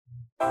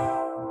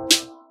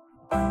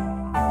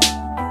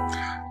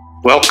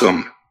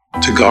Welcome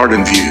to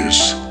Garden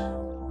Views,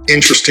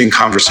 interesting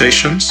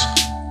conversations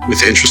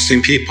with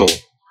interesting people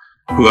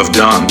who have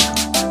done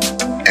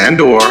and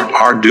or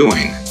are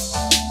doing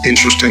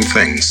interesting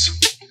things.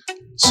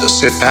 So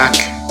sit back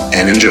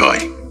and enjoy.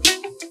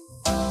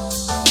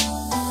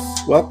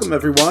 Welcome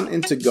everyone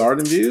into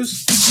Garden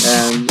Views,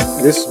 and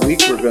this week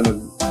we're going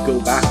to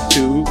go back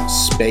to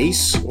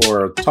space,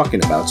 or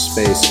talking about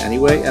space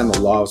anyway, and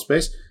the law of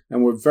space.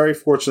 And we're very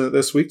fortunate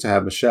this week to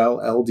have Michelle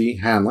L.D.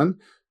 Hanlon,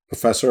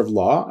 professor of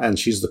law, and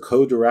she's the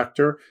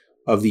co-director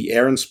of the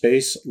Air and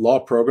Space Law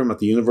Program at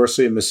the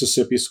University of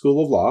Mississippi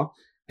School of Law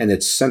and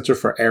its Center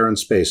for Air and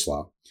Space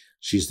Law.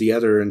 She's the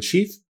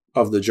editor-in-chief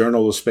of the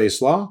Journal of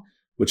Space Law,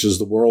 which is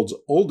the world's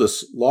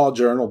oldest law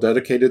journal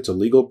dedicated to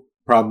legal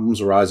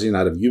problems arising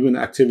out of human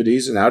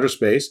activities in outer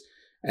space,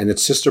 and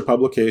its sister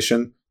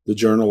publication, the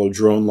Journal of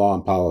Drone Law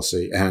and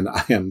Policy. And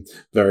I am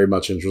very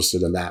much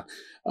interested in that.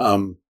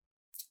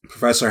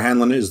 Professor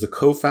Hanlon is the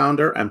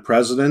co-founder and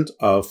president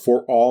of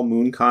For All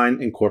Moonkind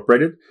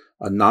Incorporated,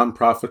 a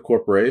nonprofit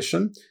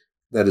corporation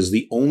that is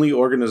the only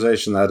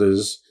organization that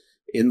is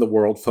in the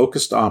world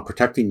focused on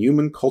protecting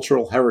human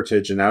cultural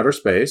heritage in outer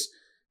space.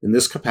 In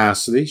this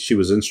capacity, she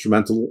was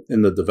instrumental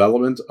in the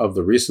development of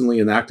the recently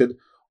enacted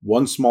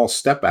One Small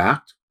Step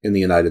Act in the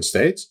United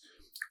States.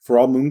 For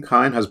All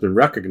Moonkind has been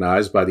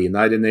recognized by the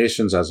United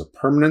Nations as a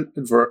permanent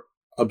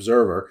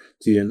observer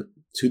to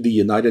the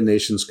United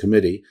Nations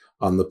Committee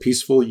on the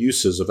Peaceful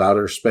Uses of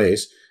Outer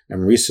Space,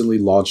 and recently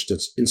launched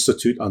its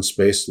Institute on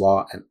Space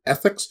Law and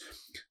Ethics.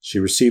 She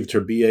received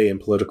her BA in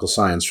Political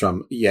Science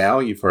from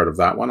Yale, you've heard of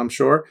that one, I'm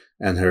sure,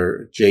 and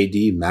her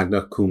JD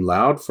magna cum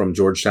laude from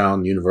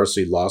Georgetown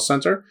University Law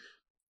Center,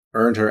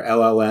 earned her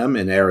LLM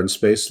in Air and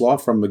Space Law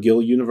from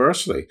McGill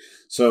University.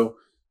 So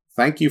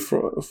thank you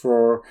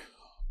for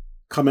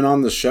coming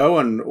on the show,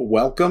 and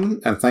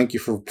welcome, and thank you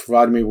for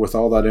providing me with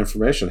all that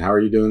information. How are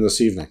you doing this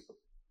evening?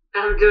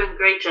 I'm doing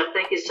great, Jeff.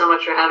 Thank you so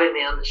much for having me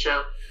on the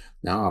show.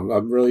 No,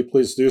 I'm really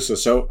pleased to do so.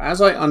 So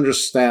as I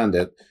understand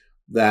it,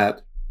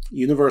 that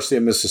University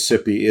of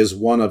Mississippi is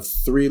one of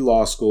 3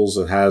 law schools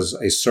that has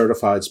a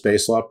certified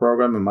space law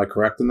program. Am I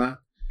correct in that?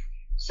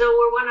 So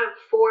we're one of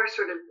 4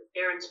 sort of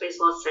air and space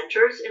law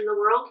centers in the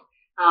world,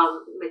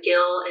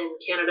 McGill in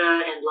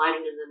Canada and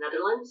Leiden in the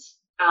Netherlands.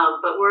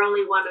 But we're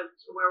one of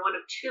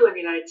 2 in the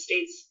United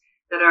States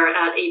that are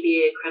at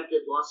ABA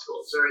accredited law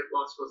schools, or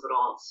law schools at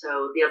all.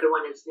 So the other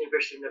one is the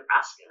University of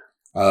Nebraska.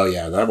 Oh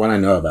yeah, that one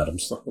I know about.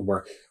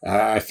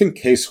 I think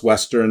Case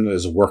Western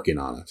is working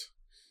on it.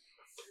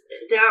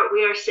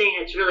 We are seeing,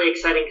 it's really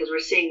exciting because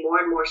we're seeing more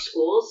and more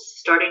schools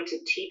starting to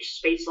teach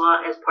space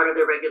law as part of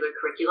their regular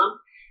curriculum.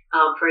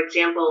 For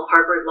example,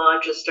 Harvard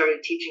Law just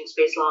started teaching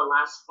space law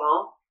last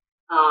fall,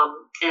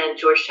 and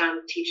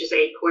Georgetown teaches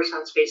a course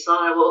on space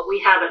law. And what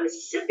we have at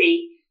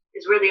Mississippi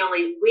is we are the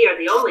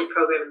only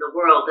program in the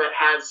world that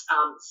has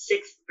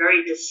 6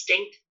 very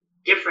distinct,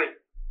 different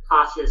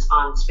classes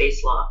on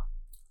space law.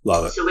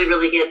 Love it. So we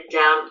really get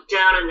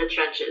down in the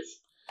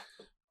trenches.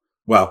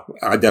 Well,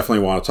 I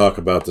definitely want to talk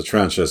about the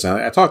trenches. And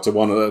I talked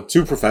to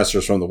 2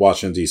 professors from the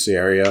Washington, D.C.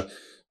 area,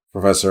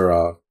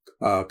 Professor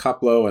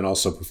Koplow and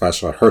also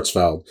Professor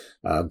Hertzfeld.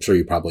 I'm sure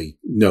you probably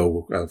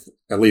know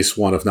at least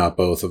one, if not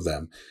both of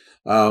them.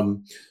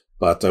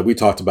 But we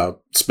talked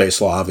about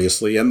space law,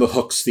 obviously, and the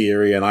Hooke's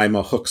theory, and I'm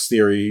a Hooke's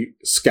theory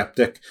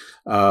skeptic.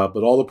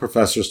 But all the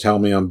professors tell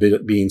me I'm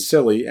being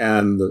silly,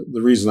 and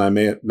the reason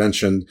I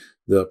mentioned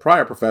the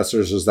prior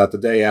professors is that the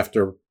day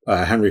after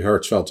Henry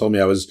Hertzfeld told me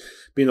I was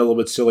being a little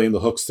bit silly and the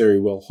Hooke's theory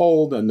will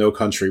hold, and no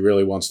country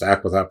really wants to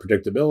act without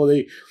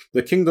predictability,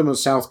 the Kingdom of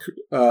Saudi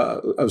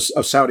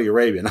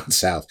Arabia,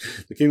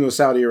 the Kingdom of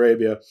Saudi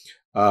Arabia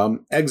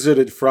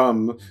exited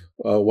from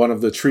one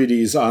of the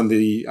treaties on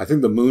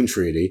the Moon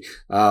Treaty.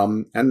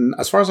 And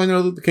as far as I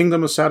know, the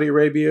Kingdom of Saudi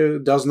Arabia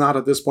does not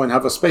at this point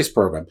have a space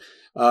program.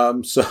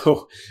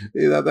 So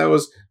that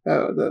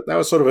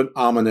was sort of an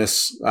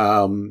ominous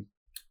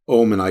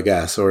omen, I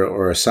guess,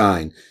 or a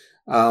sign.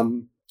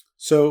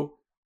 So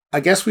I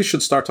guess we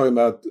should start talking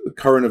about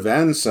current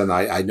events. And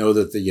I know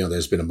that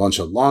there's been a bunch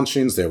of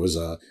launchings. There was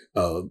a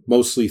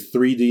mostly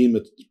 3D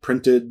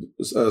printed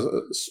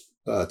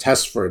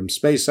test from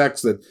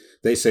SpaceX that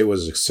they say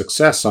was a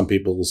success. Some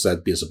people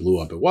said because it blew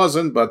up, it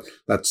wasn't, but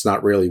that's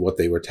not really what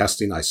they were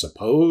testing, I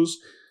suppose.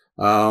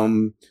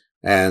 And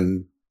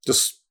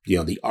just,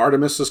 the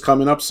Artemis is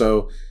coming up.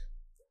 So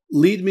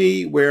lead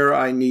me where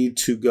I need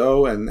to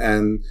go, and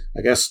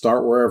I guess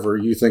start wherever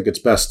you think it's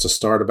best to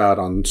start about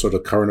on sort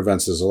of current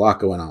events. There's a lot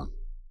going on.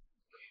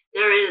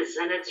 There is,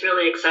 and it's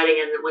really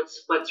exciting. And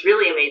what's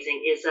really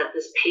amazing is that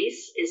this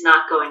pace is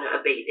not going to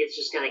abate. It's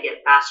just going to get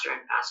faster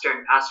and faster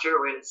and faster.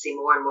 We're going to see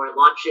more and more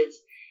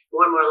launches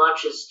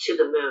to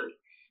the moon.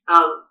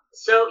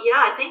 So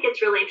yeah, I think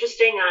it's really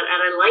interesting, and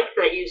I like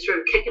that you sort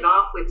of kick it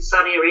off with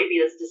Saudi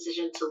Arabia's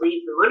decision to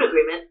leave the Moon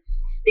Agreement,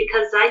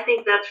 because I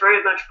think that's very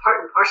much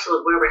part and parcel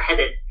of where we're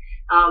headed.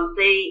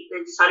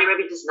 Saudi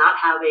Arabia does not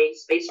have a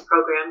space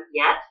program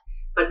yet.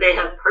 but they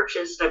have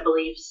purchased, I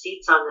believe,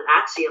 seats on an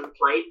Axiom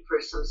flight for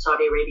some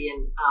Saudi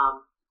Arabian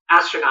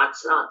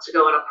astronauts to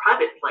go on a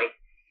private flight.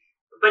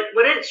 But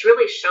what it's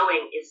really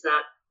showing is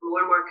that more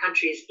and more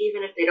countries,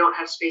 even if they don't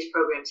have space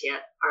programs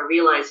yet, are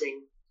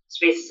realizing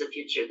space is the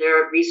future.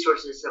 There are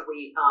resources that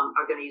we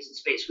are going to use in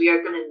space. We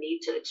are going to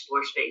need to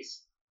explore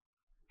space.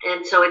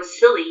 And so it's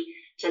silly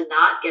to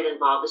not get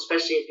involved,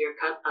 especially if you're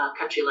a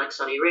country like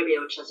Saudi Arabia,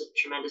 which has a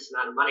tremendous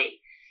amount of money.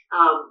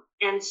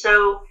 And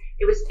so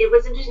it was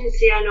interesting to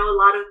see. I know a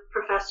lot of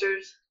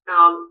professors,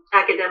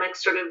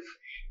 academics sort of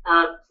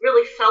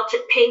really felt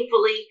it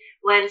painfully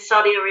when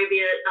Saudi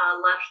Arabia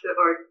left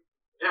or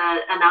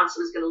announced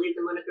it was going to leave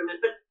the Moon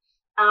Agreement. But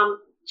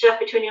Jeff,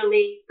 between you and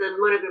me, the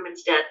Moon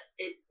Agreement's dead.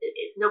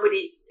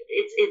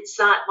 It's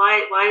not.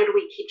 Why do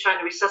we keep trying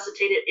to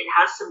resuscitate it? It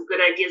has some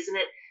good ideas in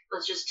it.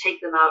 Let's just take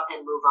them out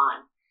and move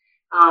on.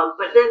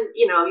 But then,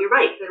 you're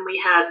right. Then we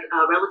had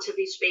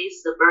Relativity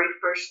Space, the very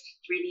first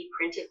 3D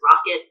printed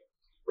rocket.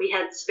 We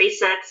had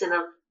SpaceX in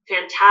a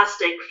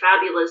fantastic,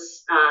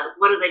 fabulous,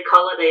 what do they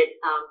call it?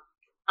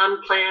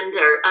 Unplanned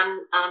or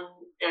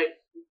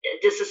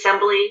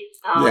disassembly.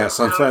 Yes,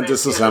 unplanned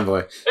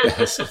disassembly.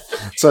 Yes.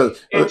 So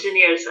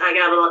engineers, I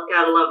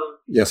gotta love them.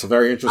 Yes, a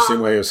very interesting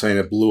way of saying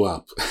it blew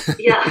up.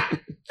 Yeah.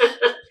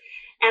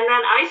 And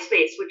then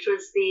iSpace, which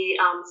was the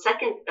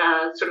second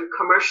sort of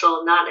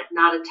commercial, not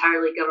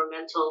entirely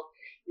governmental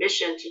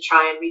mission to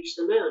try and reach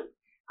the moon.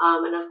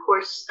 And of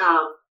course,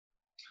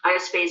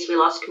 iSpace, we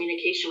lost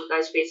communication with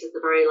iSpace at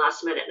the very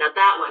last minute. Now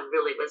that one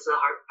really was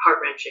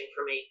heart-wrenching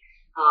for me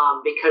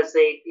because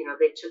they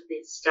took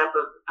the step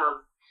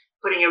of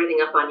putting everything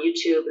up on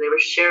YouTube. They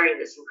were sharing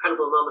this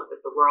incredible moment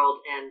with the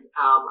world, and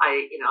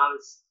I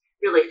was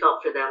really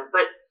felt for them.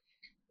 But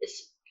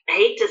I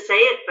hate to say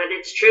it, but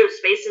it's true.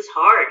 Space is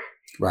hard.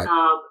 Right.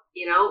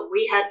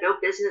 We had no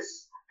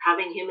business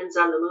having humans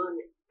on the moon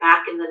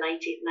back in the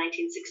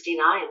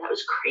 1969. That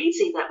was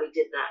crazy that we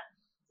did that.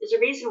 There's a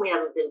reason we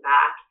haven't been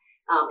back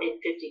in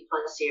 50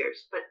 plus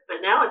years.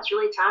 But now it's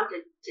really time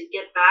to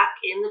get back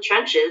in the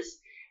trenches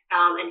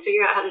and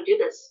figure out how to do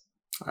this.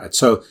 All right.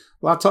 So a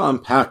lot to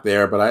unpack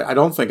there, but I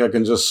don't think I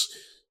can just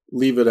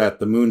leave it at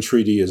the Moon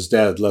Treaty is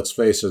dead. Let's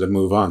face it and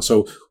move on.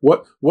 So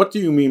what do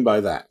you mean by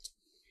that?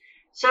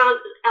 So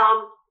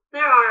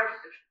there are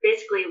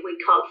basically, we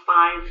call it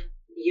 5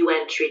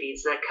 UN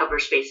treaties that cover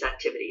space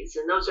activities.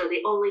 And those are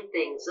the only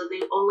things, so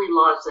the only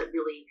laws that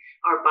really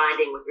are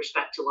binding with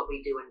respect to what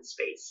we do in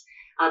space.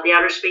 The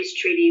Outer Space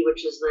Treaty,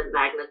 which is the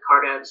Magna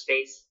Carta of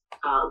space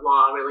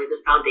law, really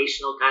the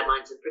foundational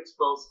guidelines and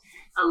principles,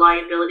 a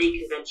liability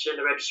convention,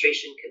 a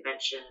registration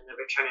convention, and the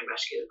return and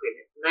rescue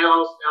agreement. And they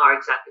all are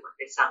exactly what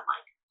they sound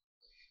like.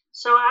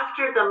 So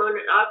after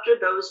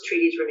those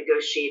treaties were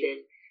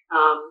negotiated,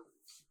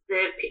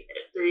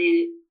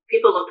 the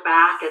people looked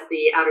back at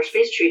the Outer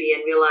Space Treaty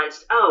and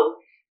realized,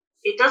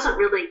 it doesn't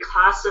really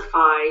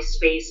classify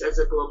space as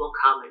a global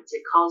commons.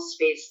 It calls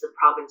space the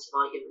province of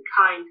all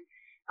humankind.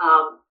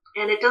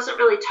 And it doesn't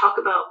really talk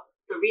about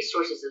the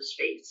resources of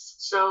space.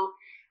 So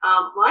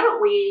why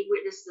don't we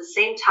witness the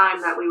same time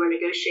that we were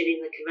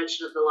negotiating the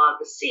Convention of the Law of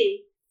the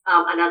Sea,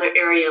 another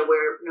area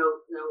where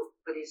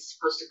nobody's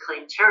supposed to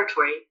claim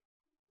territory.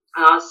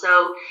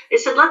 So they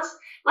said, let's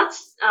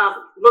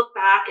look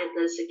back at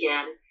this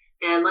again,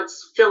 and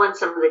let's fill in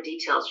some of the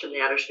details from the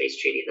Outer Space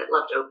Treaty that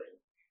left open.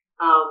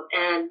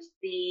 And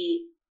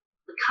the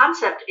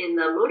concept in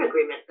the Moon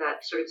Agreement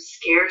that sort of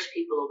scares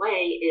people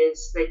away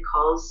is that it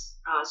calls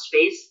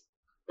space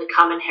the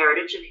common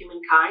heritage of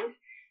humankind.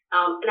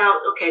 Now,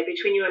 okay,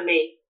 between you and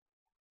me,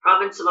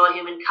 province of all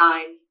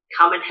humankind,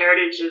 common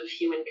heritage of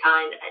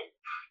humankind,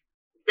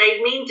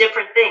 they mean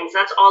different things.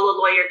 That's all a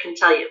lawyer can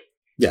tell you.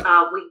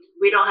 Yeah.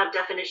 We don't have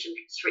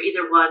definitions for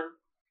either one,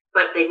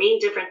 but they mean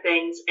different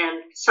things.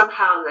 And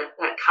somehow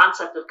that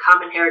concept of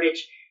common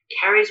heritage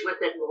carries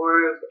with it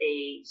more of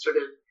a sort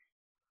of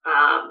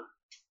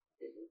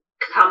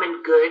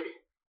common good,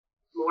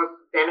 more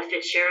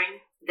benefit sharing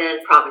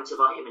than province of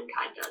all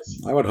humankind does.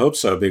 I would hope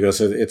so,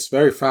 because it's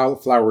very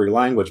flowery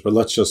language, but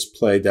let's just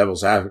play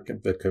devil's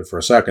advocate for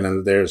a second.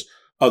 And there's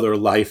other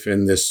life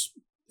in this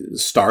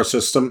star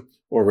system,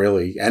 or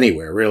really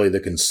anywhere, really,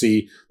 that can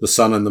see the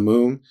sun and the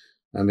moon.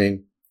 I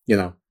mean,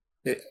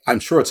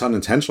 I'm sure it's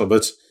unintentional,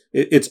 but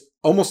it's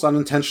almost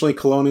unintentionally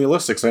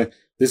colonialistic. Saying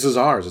this is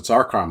ours; it's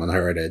our common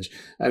heritage.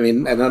 I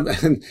mean,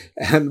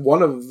 and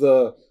one of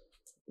the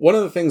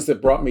things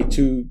that brought me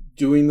to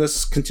doing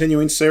this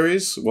continuing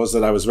series was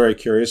that I was very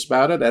curious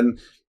about it, and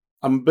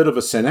I'm a bit of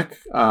a cynic,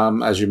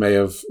 as you may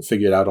have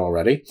figured out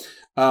already.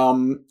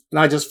 And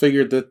I just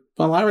figured that,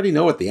 well, I already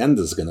know what the end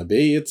is going to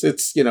be. It's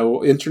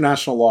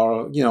international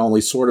law,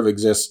 only sort of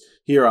exists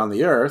here on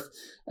the earth,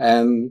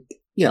 and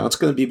it's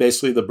going to be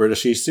basically the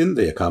British East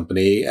India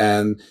Company.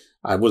 And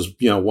I was,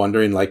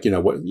 wondering,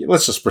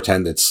 let's just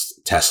pretend it's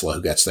Tesla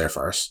who gets there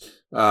first.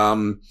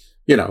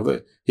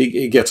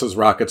 He gets his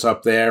rockets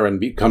up there and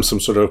becomes some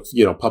sort of,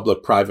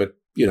 public-private,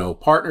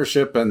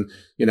 partnership. And,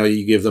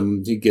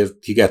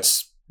 he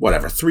gets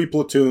whatever, 3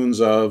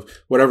 platoons of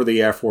whatever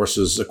the Air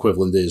Force's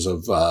equivalent is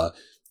of,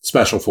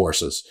 special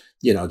forces,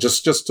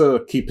 just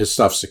to keep his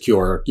stuff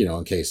secure,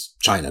 in case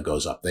China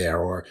goes up there.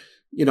 Or,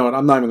 and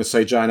I'm not even going to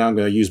say China. I'm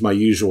going to use my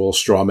usual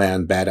straw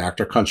man, bad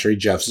actor country,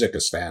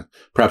 Jeffzikistan.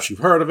 Perhaps you've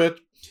heard of it.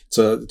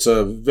 It's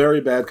a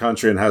very bad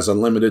country and has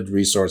unlimited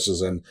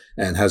resources and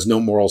has no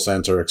moral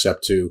center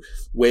except to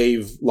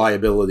waive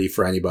liability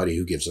for anybody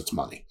who gives its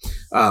money.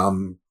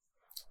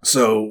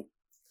 So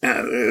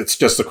it's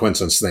just a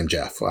coincidence named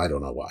Jeff. I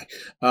don't know why.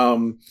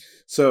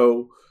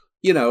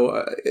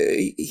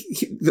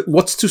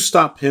 What's to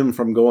stop him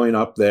from going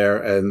up there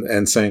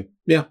and saying,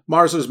 yeah,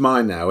 Mars is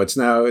mine now. It's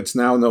now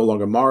no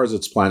longer Mars.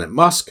 It's Planet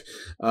Musk.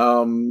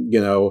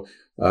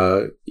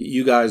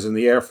 You guys in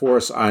the Air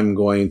Force, I'm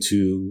going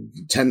to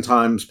 10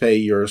 times pay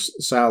your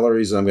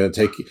salaries. I'm going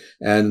to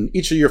and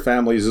each of your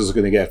families is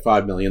going to get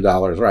 $5 million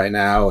right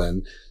now.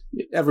 And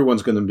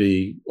everyone's going to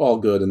be all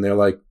good. And they're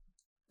like,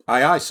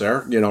 aye, aye,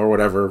 sir, or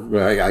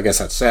whatever. I guess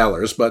that's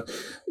sailors. But,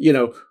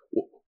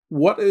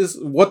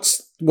 what's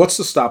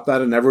to stop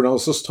that? And everyone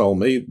else has told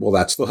me, well,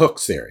 that's the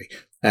Hooks theory.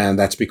 And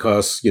that's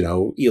because,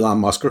 Elon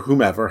Musk or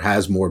whomever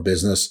has more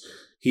business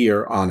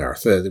here on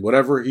Earth.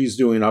 Whatever he's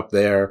doing up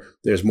there,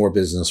 there's more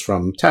business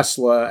from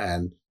Tesla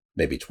and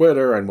maybe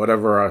Twitter and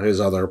whatever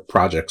his other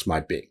projects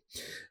might be.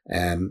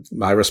 And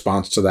my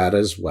response to that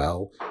is,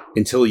 well,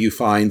 until you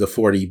find the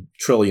 $40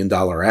 trillion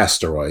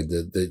asteroid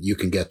that you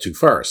can get to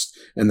first,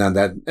 and then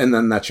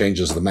that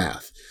changes the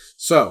math.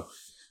 So,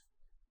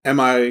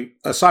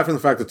 aside from the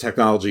fact that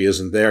technology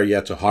isn't there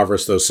yet to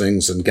harvest those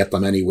things and get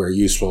them anywhere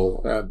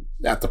useful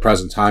at the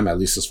present time, at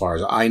least as far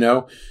as I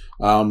know,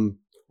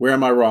 where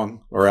am I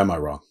wrong, or am I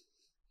wrong?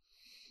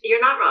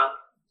 You're not wrong.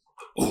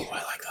 Oh,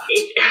 I like that.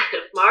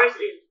 Mars,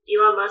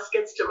 Elon Musk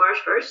gets to Mars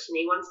first, and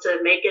he wants to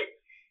make it,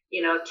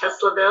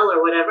 Teslaville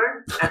or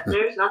whatever.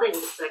 There's nothing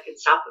that can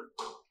stop him.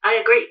 I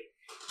agree,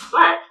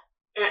 but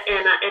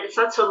and it's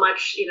not so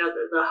much,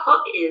 the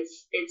hook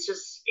is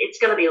it's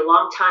going to be a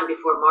long time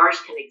before Mars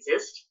can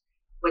exist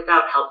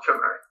without help from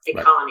Earth.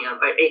 Colony on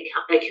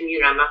a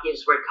community. I'm not going to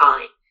use the word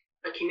colony.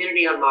 A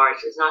community on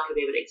Mars is not going to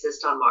be able to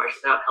exist on Mars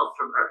without help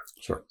from Earth.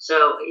 Sure.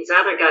 So he's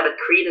either got to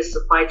create a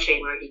supply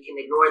chain where he can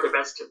ignore the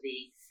rest of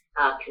the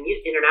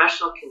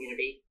international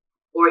community,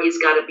 or he's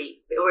got to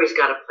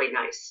play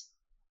nice.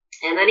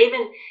 And then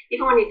even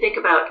when you think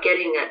about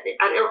getting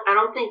I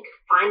don't think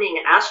finding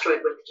an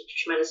asteroid with a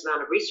tremendous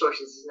amount of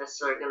resources is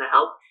necessarily going to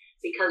help,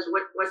 because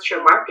what's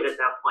your market at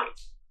that point?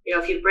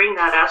 If you bring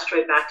that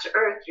asteroid back to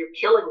Earth, you're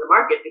killing the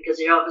market because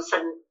you're all of a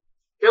sudden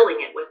filling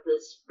it with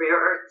this rare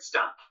earth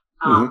stuff.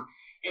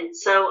 And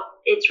so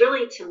it's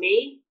really, to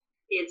me,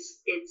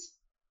 it's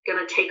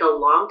going to take a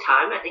long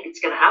time. I think it's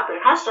going to happen.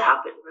 It has to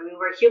happen. I mean,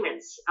 we're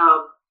humans.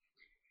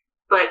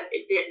 But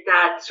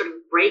that sort of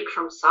break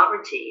from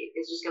sovereignty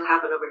is just going to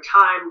happen over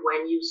time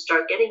when you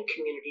start getting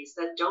communities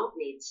that don't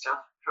need stuff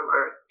from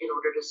Earth in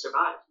order to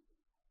survive.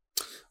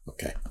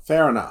 Okay,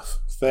 fair enough.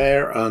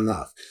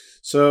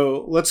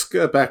 So let's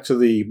get back to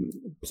the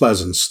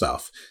pleasant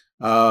stuff.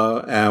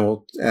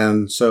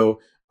 And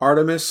so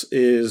Artemis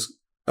is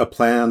a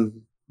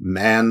planned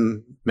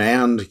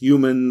manned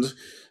human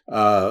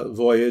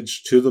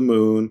voyage to the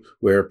moon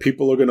where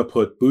people are going to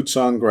put boots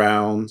on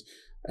ground.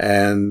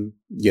 And,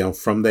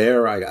 from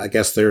there, I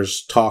guess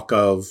there's talk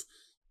of,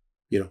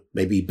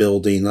 maybe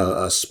building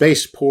a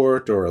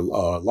spaceport or a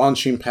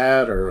launching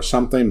pad or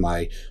something.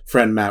 My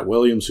friend Matt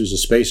Williams, who's a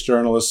space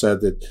journalist,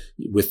 said that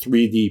with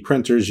 3D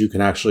printers, you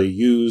can actually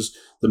use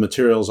the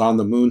materials on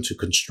the moon to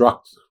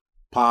construct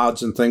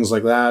pods and things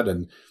like that.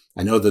 And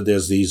I know that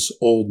there's these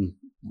old,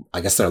 I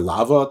guess they're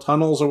lava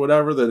tunnels or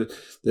whatever, that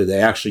they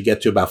actually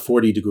get to about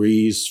 40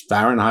 degrees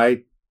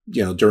Fahrenheit,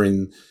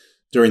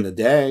 during the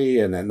day,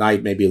 and at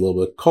night maybe a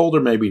little bit colder,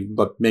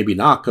 but maybe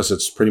not, because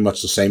it's pretty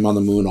much the same on the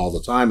moon all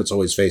the time. It's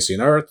always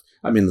facing Earth.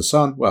 The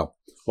sun. Well,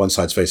 one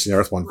side's facing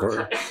Earth, one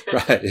for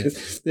right.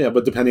 Yeah,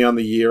 but depending on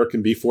the year, it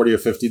can be 40 or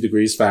 50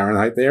 degrees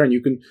Fahrenheit there, and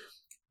you can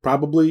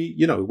probably,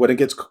 when it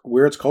gets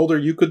where it's colder,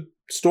 you could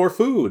store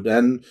food,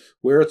 and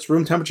where it's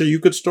room temperature,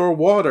 you could store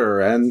water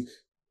and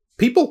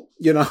people.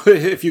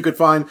 If you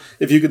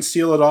could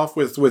seal it off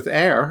with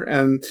air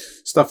and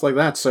stuff like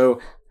that. So.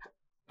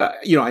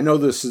 I know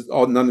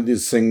none of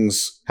these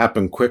things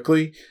happen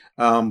quickly,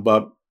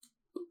 but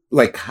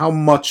how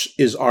much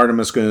is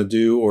Artemis going to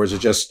do, or is it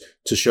just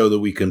to show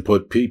that we can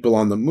put people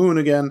on the moon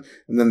again,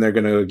 and then they're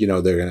going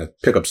to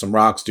pick up some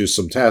rocks, do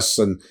some tests,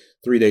 and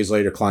 3 days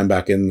later climb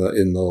back in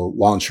the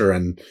launcher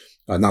and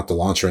not the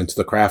launcher, into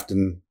the craft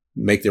and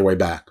make their way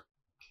back?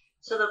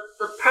 So the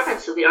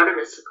premise of the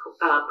Artemis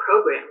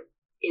program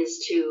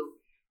is to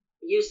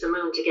use the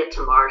moon to get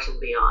to Mars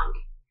and beyond.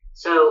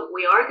 So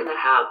we are going to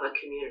have a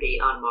community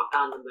on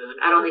the moon.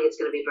 I don't think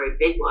it's going to be a very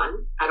big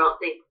one. I don't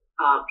think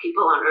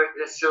people on Earth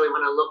necessarily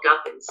want to look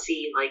up and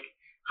see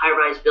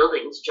high-rise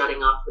buildings jutting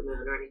off the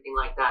moon or anything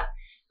like that.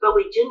 But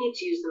we do need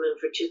to use the moon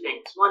for two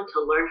things. One, to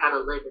learn how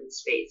to live in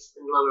space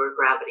in lower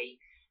gravity.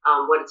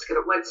 What's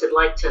it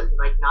like to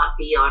not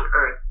be on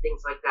Earth,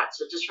 things like that.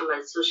 So just from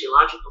a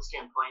sociological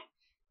standpoint,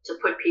 to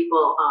put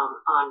people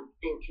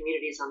in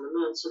communities on the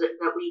moon, so that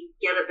we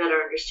get a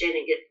better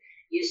understanding, get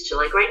used to.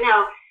 Right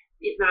now,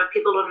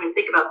 people don't even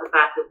think about the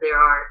fact that there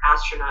are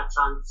astronauts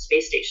on the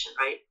space station,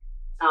 right?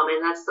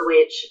 And that's the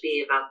way it should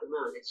be about the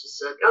moon. It's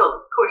just like,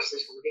 oh, of course,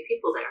 there's going to be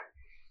people there.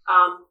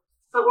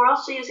 But we're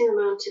also using the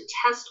moon to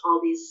test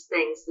all these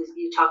things.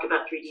 You talked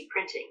about 3D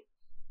printing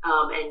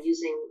and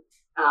using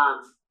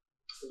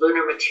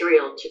lunar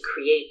material to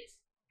create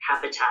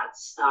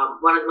habitats.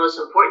 One of the most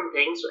important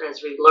things,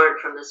 as we learned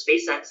from the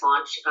SpaceX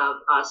launch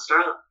of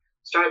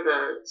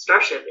the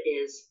Starship,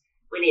 is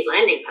we need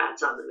landing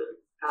pads on the moon.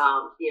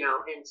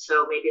 And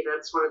so maybe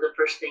that's one of the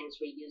first things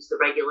we use the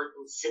regolith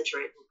and sinter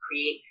it and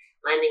create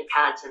landing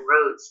pads and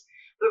roads.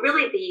 But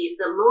really,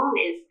 the moon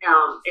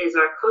is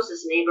our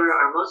closest neighbor,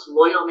 our most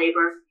loyal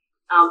neighbor,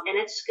 and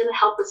it's going to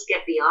help us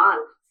get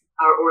beyond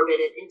our orbit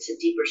and into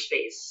deeper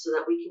space so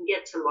that we can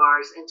get to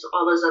Mars and to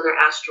all those other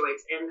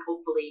asteroids and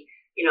hopefully,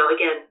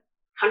 again,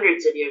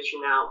 hundreds of years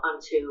from now,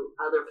 onto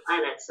other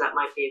planets that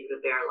might be able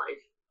to bear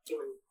life,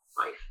 human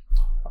life.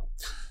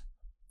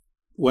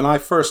 When I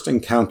first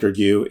encountered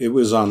you, it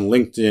was on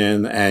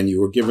LinkedIn, and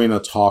you were giving a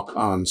talk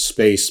on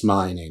space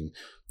mining.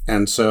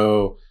 And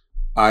so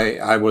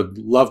I would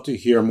love to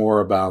hear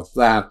more about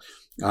that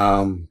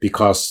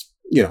because,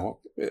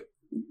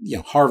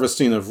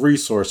 harvesting of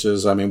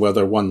resources, I mean,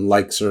 whether one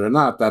likes it or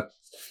not,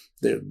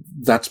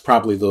 that's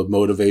probably the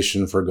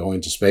motivation for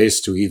going to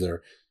space, to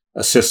either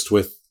assist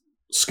with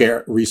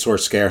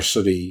resource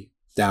scarcity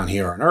down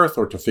here on Earth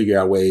or to figure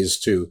out ways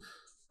to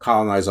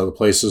colonize other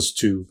places.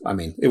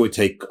 It would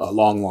take a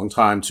long, long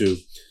time to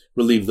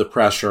relieve the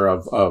pressure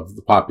of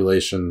the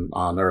population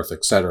on Earth,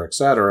 et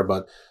cetera,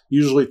 but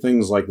usually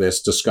things like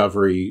this,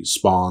 discovery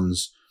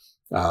spawns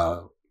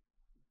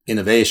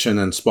innovation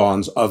and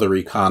spawns other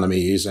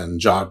economies and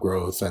job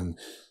growth and,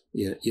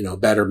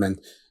 betterment,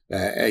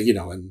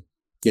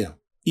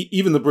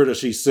 even the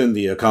British East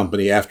India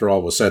Company, after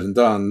all was said and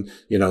done,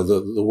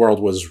 the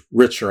world was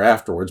richer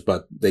afterwards,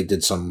 but they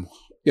did some,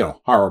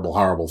 horrible,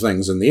 horrible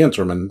things in the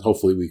interim, and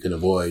hopefully we can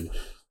avoid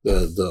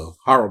the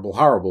horrible,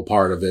 horrible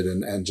part of it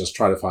and just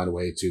try to find a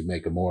way to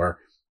make a more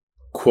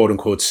quote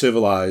unquote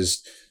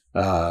civilized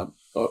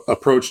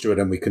approach to it.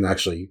 And we can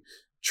actually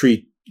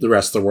treat the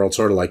rest of the world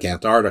sort of like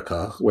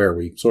Antarctica, where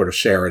we sort of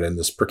share it in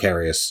this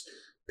precarious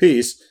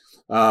piece.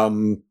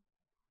 Probably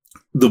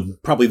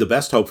the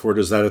best hope for it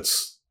is that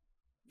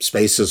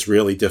space is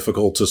really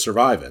difficult to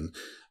survive in.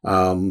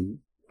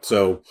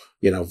 So,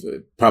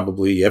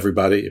 probably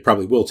it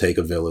probably will take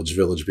a village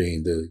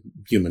being the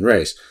human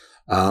race.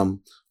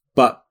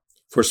 But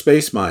for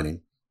space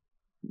mining,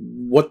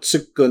 what's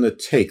it going to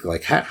take?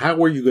 Like,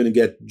 how are you going to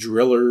get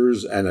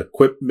drillers and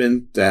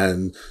equipment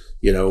and,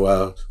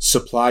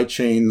 supply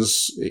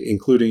chains,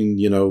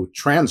 including,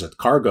 transit,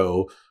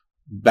 cargo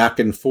back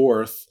and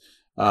forth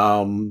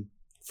from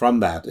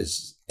that?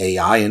 Is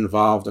AI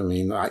involved? I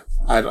mean, I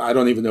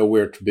don't even know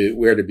where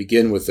to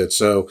begin with it.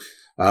 So,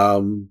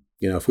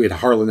 if we had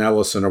Harlan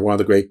Ellison or one of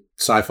the great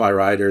sci-fi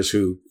writers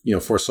who,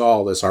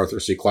 foresaw this, Arthur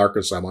C. Clarke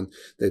or someone,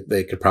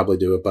 they could probably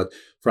do it. But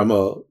from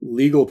a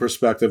legal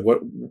perspective,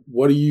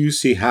 what do you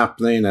see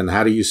happening, and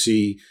how do you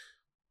see,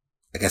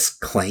 I guess,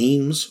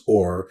 claims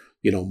or,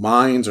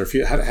 mines, or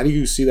how do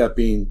you see that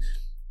being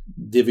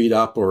divvied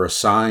up or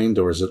assigned,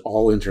 or is it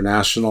all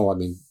international? I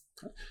mean,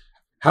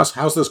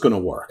 how's this going to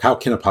work? How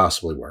can it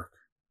possibly work?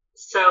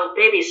 So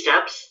baby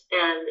steps,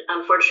 and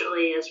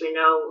unfortunately, as we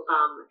know,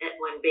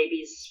 when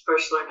babies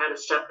first learn how to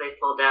step, they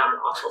fall down an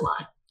awful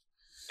lot,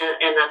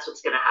 and that's what's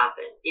going to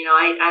happen.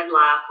 I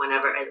laugh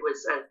whenever I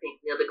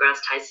think Neil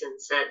deGrasse Tyson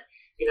said,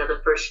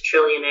 the first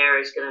trillionaire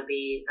is going to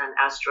be an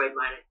asteroid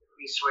miner,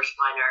 resource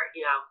miner.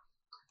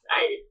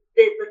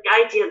 The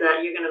idea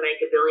that you're going to make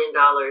 $1 billion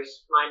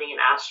mining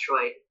an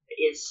asteroid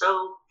is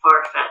so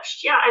far-fetched.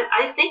 Yeah,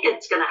 I think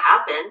it's going to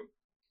happen.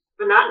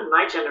 But not in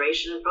my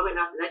generation, and probably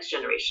not the next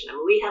generation. I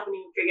mean, we haven't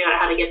even figured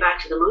out how to get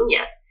back to the moon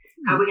yet.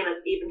 How are we going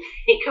to even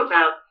think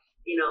about,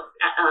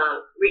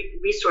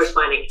 resource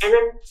mining? And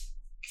then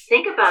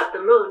think about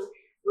the moon.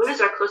 The moon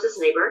is our closest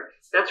neighbor.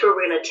 That's where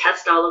we're going to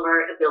test all of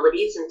our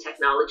abilities and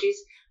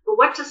technologies. But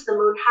what does the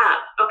moon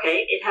have?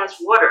 Okay, it has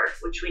water,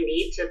 which we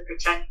need to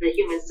protect the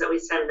humans that we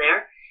send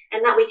there,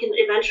 and that we can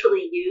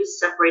eventually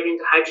use, separate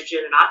into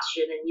hydrogen and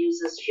oxygen and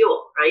use as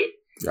fuel, right?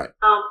 Right.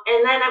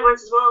 And then everyone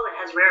says, well, it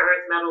has rare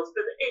earth metals,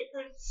 but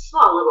they're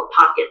small little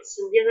pockets,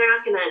 and they're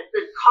not going to.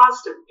 The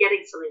cost of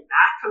getting something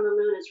back from the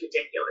moon is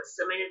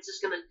ridiculous. I mean, it's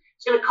going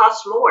to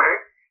cost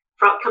more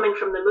coming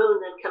from the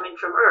moon than coming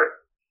from Earth.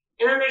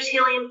 And then there's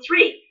helium-3.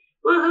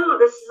 Woohoo!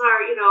 This is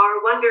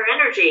our wonder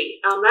energy.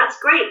 That's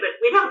great, but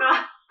we don't know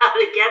how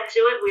to get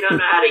to it. We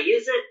don't know how to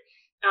use it.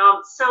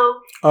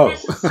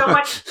 There's just so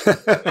much.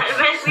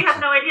 We have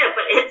no idea,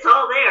 but it's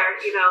all there.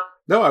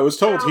 No, I was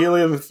told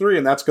helium-3,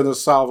 and that's going to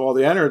solve all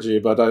the energy.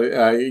 But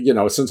I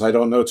since I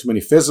don't know too many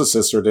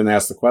physicists or didn't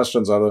ask the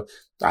questions,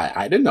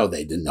 I didn't know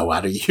they didn't know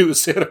how to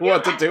use it or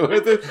what to do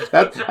with it.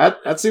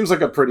 That seems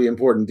like a pretty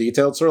important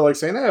detail. It's sort of like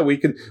saying,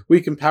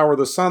 we can power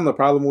the sun. The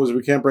problem was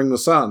we can't bring the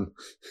sun.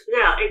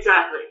 Yeah,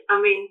 exactly.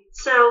 I mean,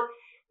 so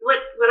what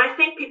I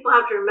think people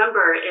have to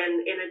remember,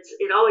 and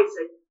it always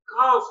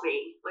galls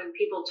me when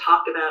people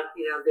talk about,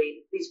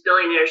 these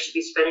billionaires should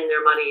be spending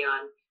their money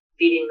on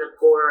feeding the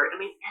poor. I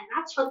mean, and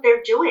that's what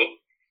they're doing.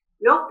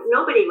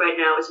 Nobody right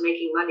now is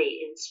making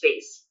money in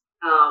space,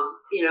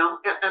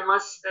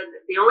 unless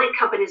the only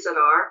companies that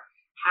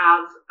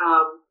have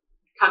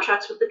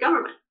contracts with the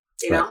government,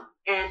 know.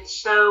 And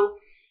so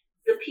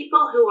the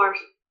people who are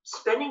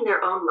spending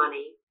their own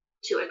money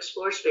to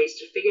explore space,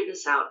 to figure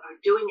this out, are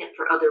doing it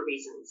for other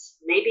reasons,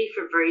 maybe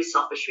for very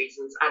selfish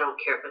reasons. I don't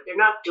care, but they're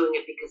not doing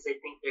it because they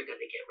think they're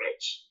going to get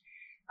rich.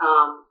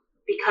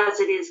 Because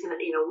it is going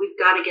to, we've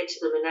got to get to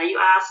them. And now you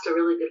asked a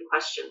really good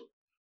question.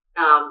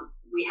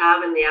 We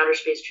have in the Outer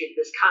Space Treaty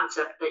this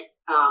concept that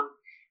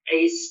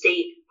a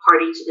state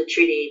party to the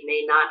treaty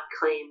may not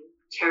claim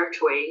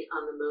territory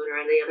on the moon or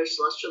any other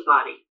celestial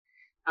body,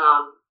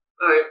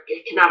 or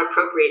it cannot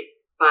appropriate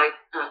by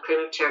claim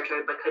of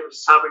territory, by claim of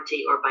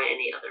sovereignty, or by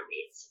any other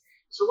means.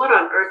 So what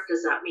on earth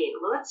does that mean?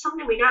 Well, that's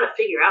something we got to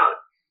figure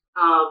out.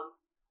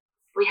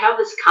 We have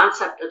this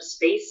concept of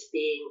space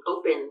being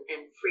open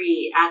and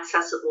free,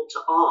 accessible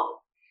to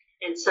all.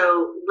 And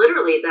so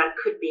literally that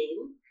could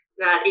mean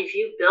that if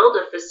you build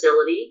a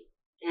facility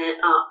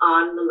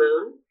on the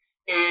moon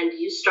and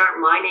you start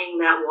mining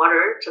that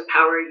water to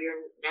power your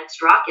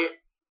next rocket,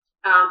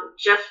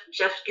 Jeff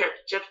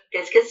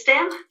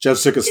Sikistan,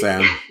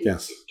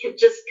 yes, could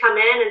just come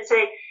in and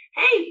say,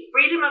 "Hey,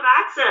 freedom of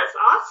access,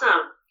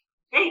 awesome.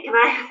 Hey, can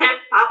I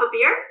pop a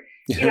beer?"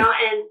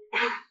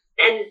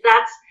 And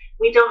that's,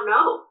 we don't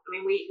know. I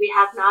mean, we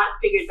have not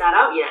figured that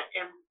out yet.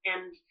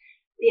 And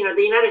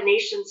the United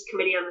Nations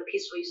Committee on the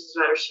Peaceful Uses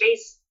of Outer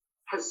Space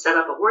has set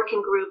up a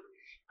working group.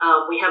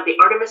 We have the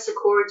Artemis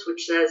Accords,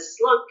 which says,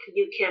 look,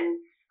 you can,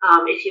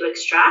 if you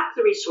extract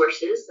the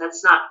resources,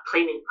 that's not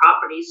claiming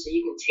property, so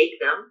you can take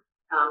them.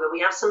 And we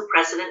have some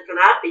precedent for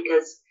that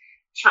because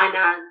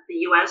China,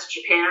 the US,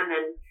 Japan,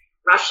 and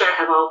Russia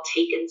have all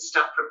taken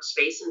stuff from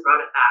space and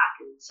brought it back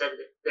and said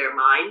that they're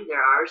mine,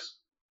 they're ours.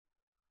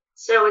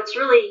 So it's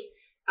really,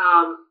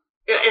 and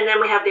then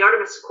we have the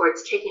Artemis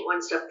Accords taking it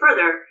one step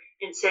further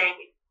and saying,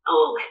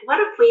 oh, what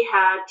if we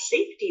had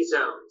safety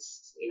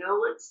zones?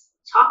 Let's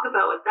talk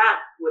about what that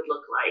would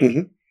look like.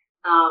 Mm-hmm.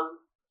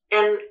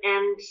 And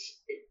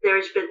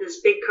there's been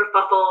this big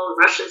kerfuffle.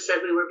 Russia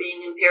said we were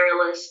being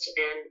imperialist,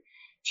 and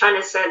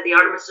China said the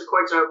Artemis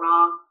Accords are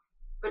wrong.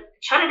 But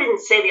China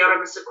didn't say the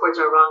Artemis Accords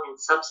are wrong in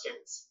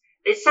substance.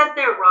 They said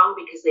they're wrong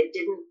because they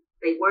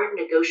weren't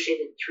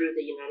negotiated through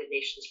the United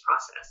Nations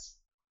process.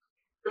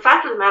 The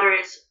fact of the matter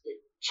is,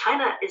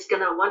 China is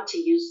going to want to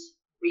use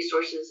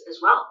resources as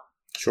well.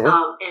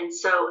 Sure. And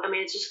so, I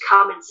mean, it's just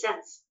common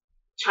sense.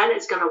 China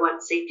is going to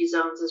want safety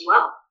zones as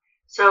well.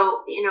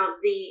 So,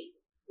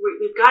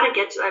 we've got to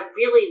get to,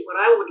 what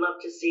I would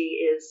love to see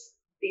is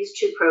these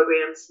two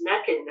programs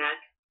neck and neck,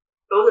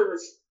 both of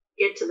us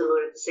get to the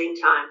moon at the same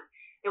time,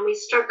 and we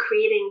start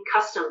creating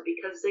custom,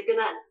 because they're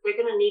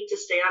gonna need to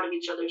stay out of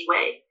each other's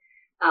way,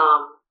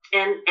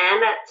 and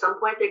at some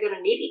point they're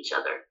gonna need each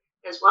other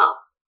as well.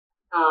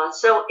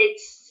 So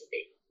it's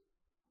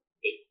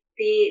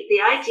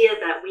the idea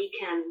that we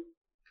can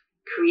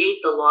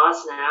create the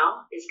laws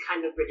now is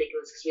kind of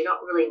ridiculous, because we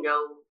don't really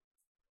know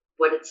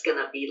what it's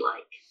gonna be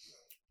like.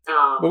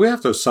 But we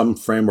have to have some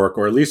framework,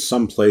 or at least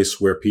some place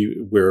where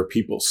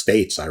people,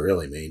 states, I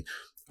really mean,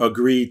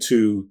 agree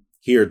to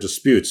hear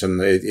disputes,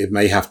 and it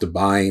may have to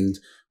bind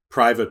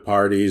private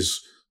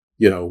parties,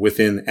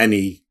 within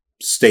any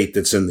state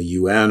that's in the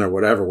UN or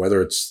whatever,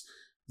 whether it's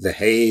The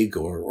Hague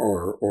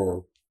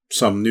or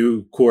some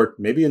new court,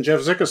 maybe in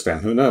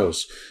Tajikistan, who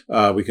knows?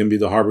 We can be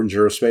the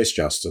harbinger of space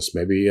justice.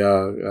 Maybe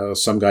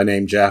some guy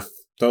named Jeff,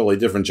 totally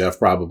different Jeff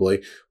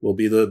probably, will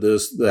be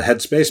the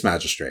head space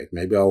magistrate.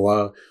 Maybe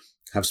I'll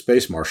have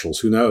space marshals,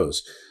 who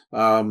knows?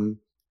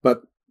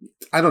 But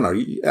I don't know.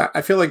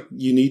 I feel like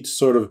you need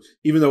sort of,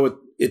 even though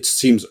it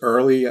seems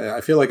early,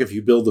 I feel like if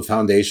you build the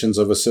foundations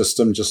of a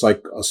system, just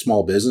like a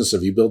small business,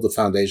 if you build the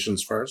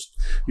foundations first,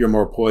 you're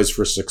more poised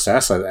for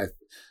success.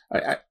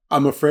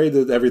 I'm afraid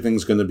that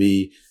everything's going to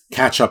be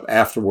catch up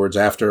afterwards,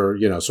 after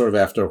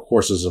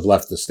horses have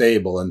left the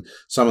stable and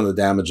some of the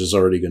damage is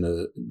already going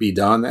to be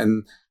done.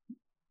 And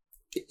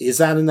is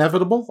that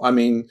inevitable? I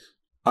mean,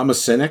 I'm a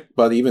cynic,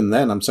 but even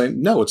then I'm saying,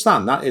 no, it's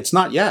not. It's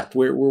not yet.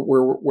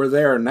 We're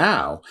there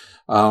now.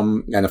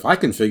 And if I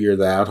can figure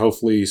that out,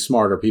 hopefully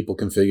smarter people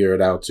can figure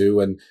it out too.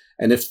 And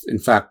if in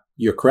fact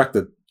you're correct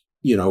that,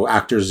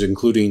 actors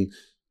including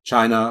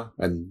China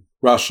and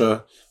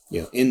Russia,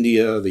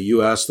 India, the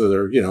US, that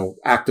are,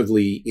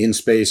 actively in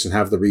space and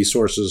have the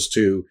resources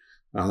to,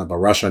 I don't know about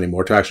Russia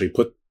anymore, to actually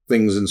put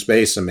things in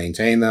space and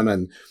maintain them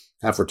and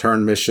have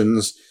return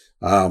missions.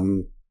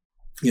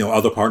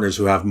 Other partners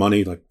who have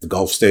money, like the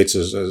Gulf states,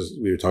 as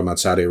we were talking about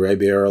Saudi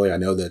Arabia earlier. I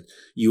know that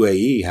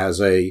UAE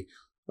has a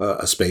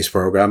space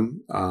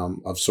program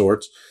of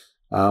sorts.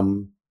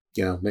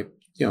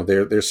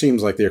 There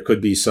seems like there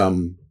could be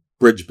some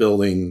bridge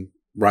building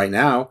right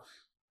now,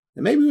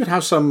 and maybe we'd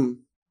have some,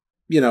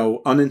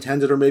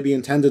 unintended or maybe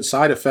intended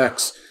side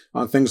effects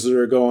on things that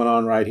are going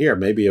on right here.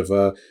 Maybe if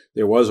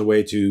there was a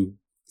way to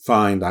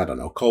find, I don't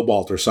know,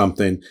 cobalt or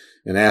something,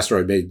 an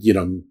asteroid,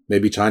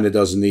 maybe China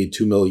doesn't need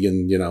 2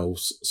 million,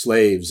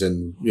 slaves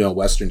in,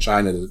 Western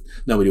China that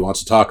nobody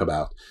wants to talk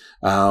about.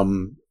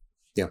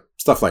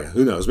 Stuff like that.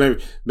 Who knows?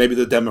 Maybe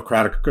the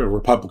Democratic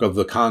Republic of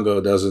the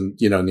Congo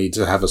doesn't, need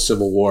to have a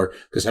civil war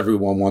because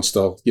everyone wants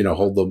to,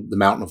 hold the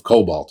mountain of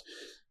cobalt.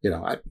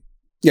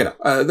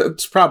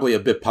 It's probably a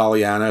bit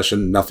Pollyannish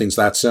and nothing's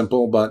that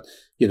simple, but,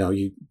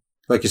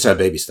 like you said,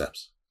 baby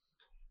steps.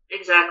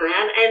 Exactly.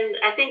 And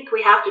I think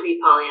we have to be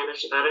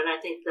Pollyannish about it. And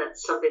I think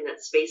that's something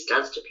that space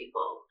does to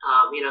people.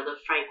 The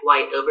Frank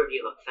White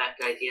overview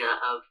effect idea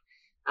of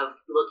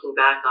looking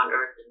back on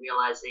Earth and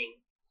realizing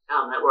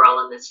that we're all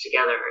in this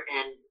together.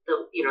 And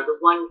the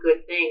one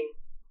good thing,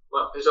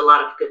 well, there's a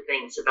lot of good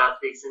things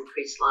about these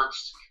increased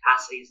launch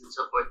capacities and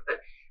so forth, but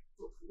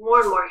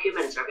more and more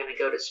humans are going to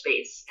go to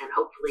space and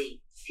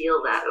hopefully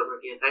feel that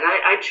overview. In fact,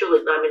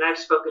 I've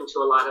spoken to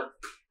a lot of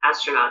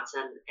astronauts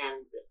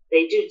and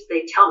they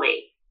tell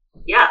me,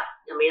 yeah,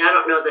 I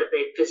don't know that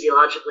they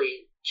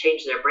physiologically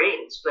change their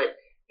brains, but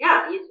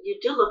yeah, you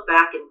do look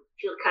back and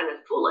feel kind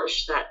of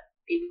foolish that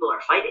people are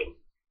fighting.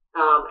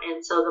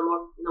 And so the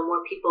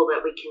more people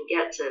that we can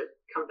get to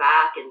come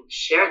back and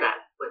share that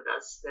with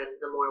us, then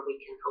the more we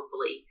can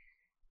hopefully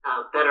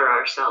better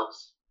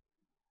ourselves.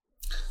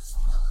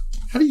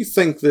 How do you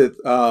think that,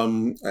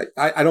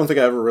 I don't think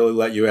I ever really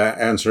let you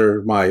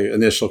answer my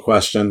initial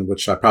question,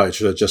 which I probably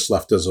should have just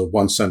left as a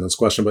one-sentence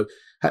question, but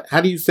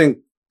how do you think,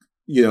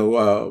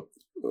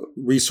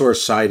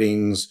 resource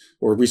sightings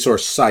or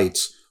resource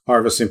sites,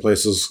 harvesting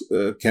places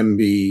can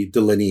be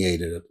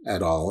delineated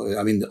at all?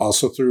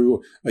 Also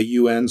through a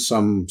UN,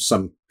 some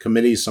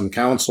committee, some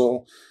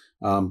council,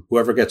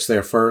 whoever gets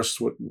there first.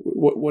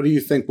 What do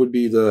you think would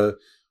be the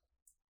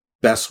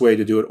best way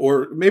to do it?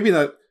 Or maybe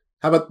not,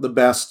 how about the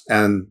best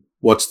and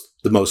what's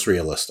the most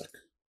realistic?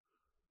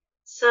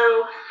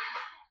 So,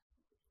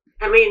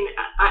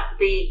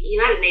 the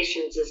United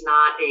Nations has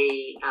not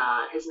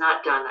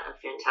done a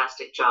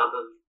fantastic job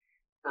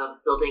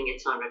of building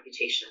its own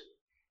reputation.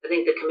 I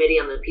think the Committee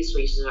on the Peaceful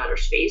Uses of Outer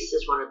Space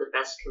is one of the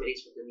best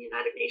committees within the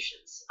United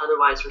Nations.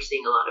 Otherwise, we're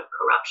seeing a lot of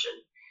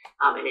corruption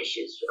and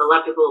issues. A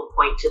lot of people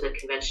point to the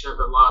Convention of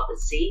the Law of the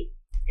Sea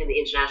and the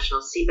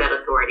International Seabed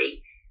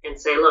Authority and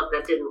say, look,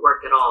 that didn't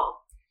work at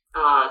all.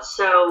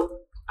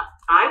 So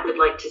I would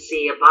like to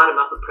see a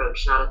bottom-up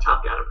approach, not a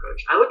top-down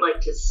approach. I would like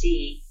to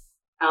see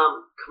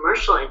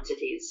commercial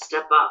entities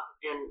step up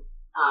and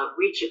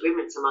reach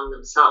agreements among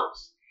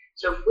themselves.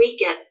 So if we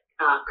get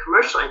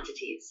commercial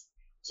entities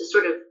to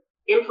sort of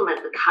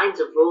implement the kinds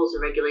of rules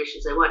and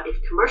regulations they want, if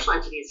commercial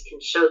entities can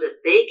show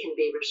that they can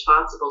be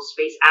responsible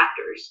space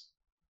actors,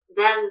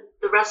 then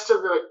the rest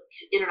of the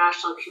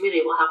international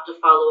community will have to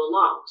follow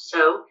along.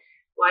 So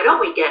why don't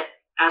we get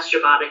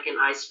Astrobotic and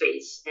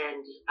iSpace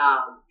and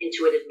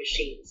intuitive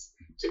machines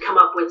to come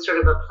up with sort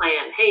of a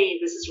plan? Hey,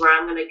 this is where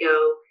I'm going to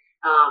go.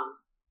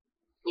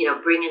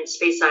 Bring in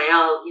Space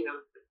IL.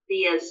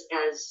 Be as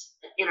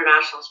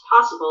international as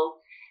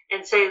possible,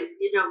 and say,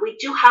 we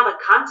do have a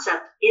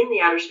concept in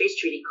the Outer Space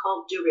Treaty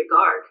called due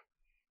regard,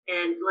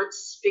 and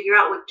let's figure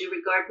out what due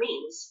regard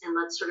means, and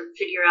let's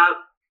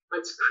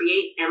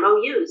create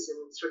MOUs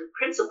and sort of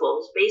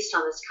principles based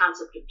on this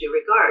concept of due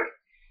regard.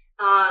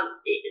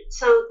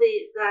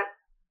 That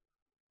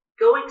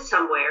going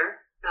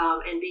somewhere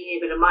and being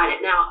able to mine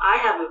it. Now, I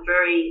have a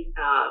very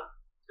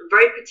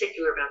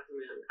particular about the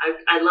moon.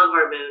 I love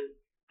our moon.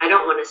 I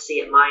don't want to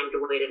see it mined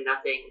away to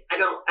nothing. I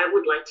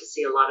would like to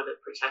see a lot of it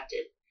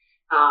protected.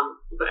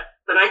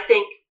 But I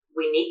think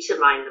we need to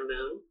mine the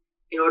moon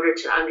in order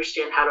to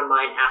understand how to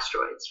mine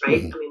asteroids,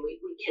 right? Mm-hmm. We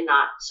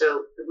cannot.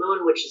 So the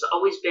moon, which has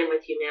always been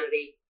with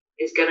humanity,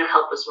 is going to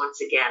help us once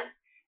again.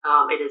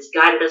 It has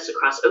guided us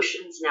across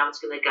oceans. Now it's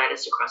going to guide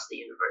us across the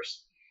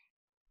universe.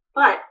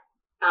 But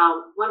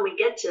when we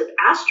get to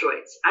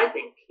asteroids, I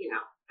think,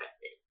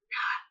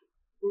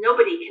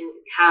 nobody can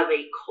have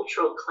a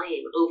cultural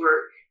claim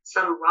over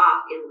some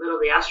rock in the middle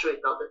of the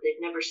asteroid belt that they've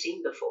never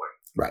seen before,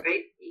 right?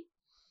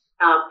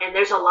 And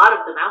there's a lot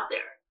of them out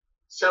there.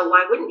 So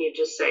why wouldn't you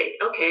just say,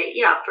 okay,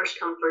 yeah, first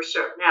come, first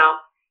serve? Now,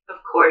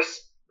 of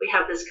course, we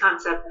have this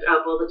concept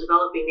of, well, the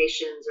developing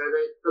nations or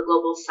the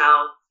global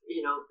south, they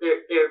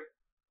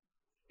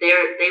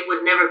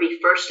would never be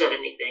first at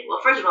anything. Well,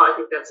 first of all, I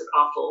think that's an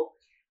awful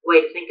way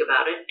to think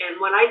about it.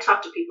 And when I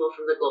talk to people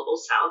from the global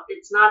south,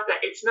 it's not,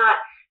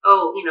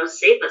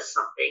 save us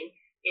something.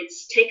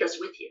 It's take us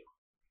with you.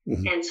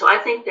 Mm-hmm. And so I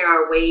think there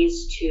are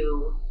ways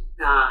to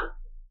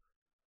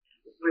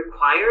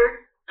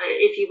require,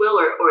 if you will,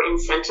 or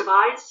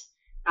incentivize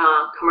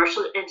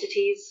commercial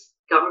entities,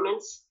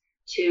 governments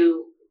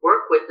to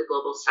work with the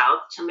global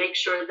south to make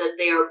sure that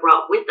they are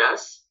brought with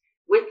us.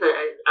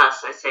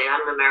 I say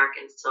I'm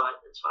American, so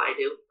that's why I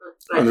do.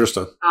 But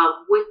understood.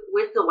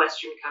 With the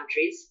Western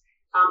countries,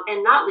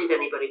 and not leave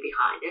anybody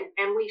behind.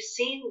 And we've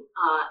seen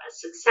a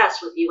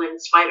success with UN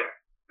Spider,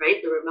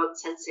 right? The remote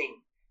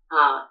sensing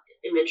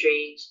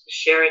imagery,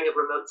 sharing of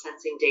remote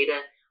sensing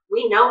data.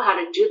 We know how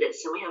to do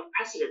this, and we have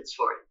precedents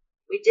for it.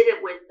 We did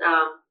it with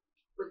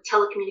with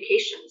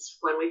telecommunications,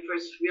 when we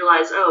first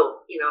realized,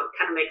 it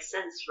kind of makes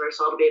sense for us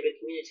all to be able to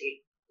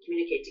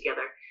communicate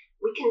together.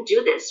 We can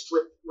do this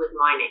with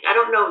mining. I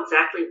don't know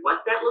exactly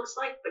what that looks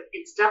like, but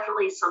it's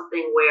definitely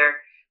something where,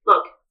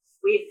 look,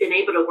 we've been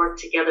able to work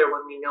together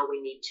when we know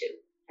we need to,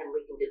 and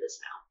we can do this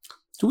now.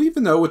 Do we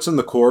even know what's in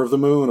the core of the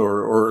moon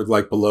or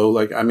like below?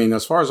 Like, I mean,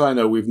 as far as I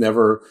know,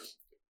 the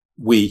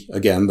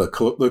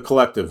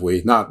collective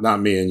we, not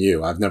me and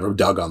you, I've never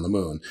dug on the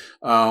moon.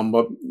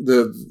 But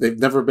they've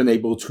never been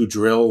able to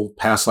drill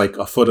past like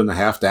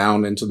 1.5 feet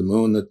down into the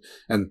moon.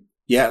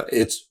 Yeah,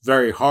 it's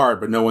very hard,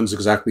 but no one's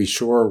exactly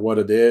sure what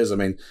it is. I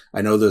mean,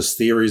 I know there's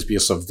theories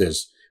because of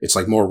this. It's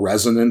like more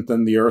resonant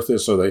than the Earth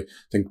is, so they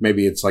think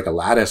maybe it's like a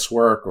lattice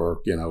work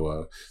or,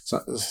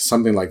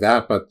 something like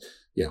that. But,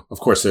 of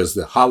course, there's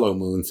the hollow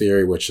moon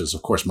theory, which is,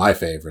 of course, my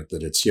favorite,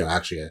 that it's,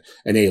 actually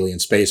an alien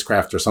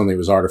spacecraft or something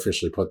was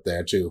artificially put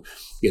there to,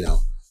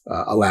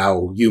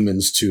 allow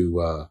humans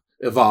to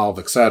evolve,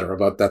 etc.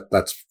 But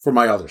that's for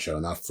my other show,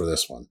 not for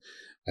this one.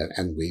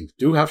 And we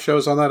do have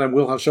shows on that, and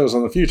we'll have shows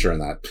on the future on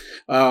that.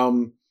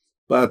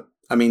 But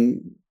I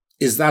mean,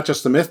 is that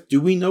just a myth?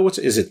 Do we know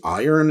is it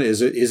iron?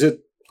 Is it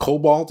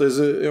cobalt?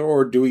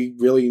 Or do we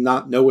really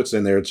not know what's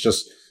in there? It's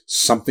just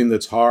something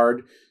that's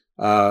hard,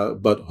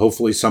 but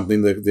hopefully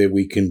something that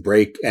we can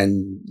break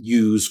and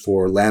use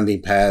for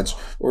landing pads.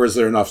 Or is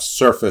there enough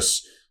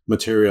surface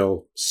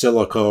material,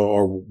 silica,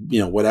 or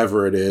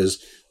whatever it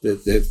is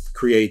that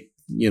create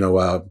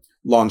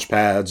launch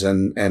pads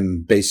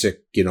and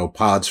basic,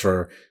 pods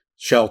for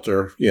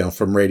shelter,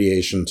 from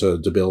radiation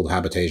to build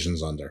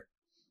habitations under?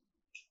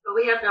 Well,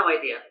 we have no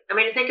idea. I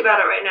mean, think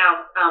about it right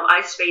now.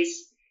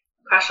 iSpace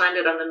crash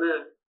landed on the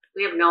moon.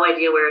 We have no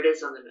idea where it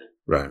is on the moon.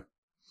 Right.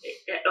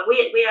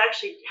 We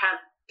actually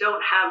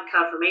don't have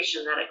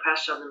confirmation that it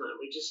crashed on the moon.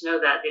 We just know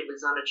that it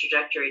was on a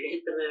trajectory to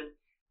hit the moon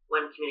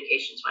when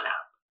communications went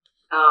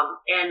out.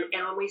 And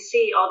when we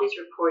see all these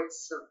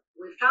reports of,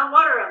 we found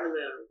water on the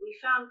moon, we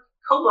found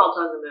cobalt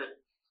on the moon.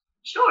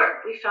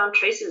 Sure, we found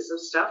traces of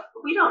stuff,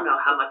 but we don't know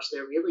how much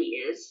there really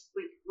is.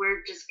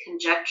 We're just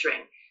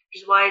conjecturing,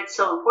 which is why it's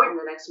so important.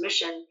 The next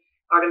mission,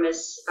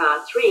 Artemis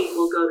 3,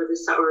 will go to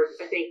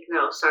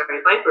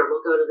Viper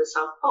will go to the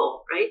South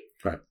Pole, right?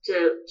 Right.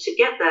 To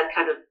get that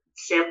kind of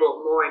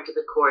sample more into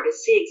the core to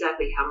see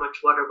exactly how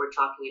much water we're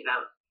talking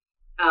about.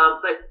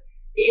 But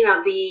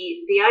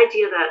the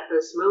idea that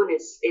this moon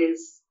is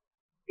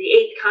the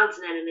 8th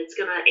continent and it's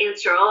going to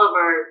answer all of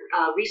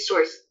our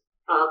resource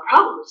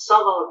problems,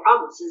 solve all the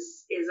problems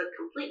is a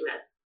complete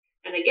myth.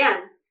 And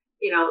again,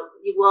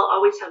 you will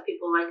always have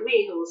people like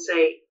me who will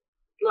say,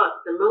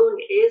 look, the moon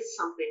is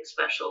something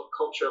special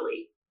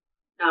culturally.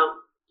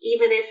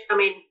 Even if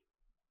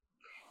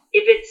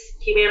it's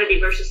humanity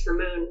versus the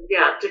moon,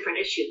 different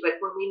issue. But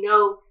when we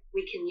know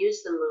we can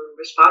use the moon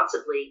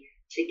responsibly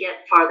to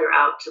get farther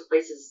out to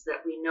places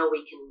that we know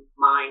we can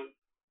mine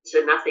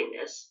to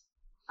nothingness,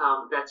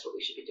 that's what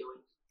we should be doing.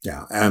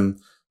 Yeah, and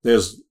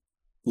there's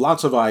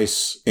lots of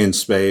ice in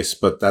space,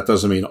 but that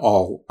doesn't mean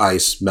all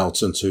ice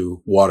melts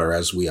into water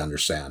as we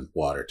understand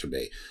water to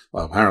be.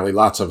 Apparently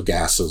lots of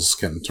gases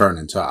can turn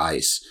into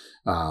ice,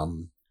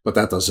 but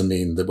that doesn't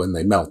mean that when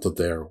they melt that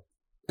they're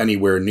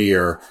anywhere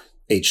near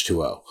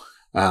H2O.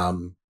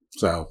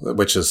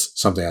 Which is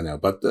something I know,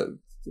 but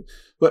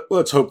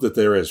let's hope that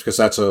there is, because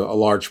that's a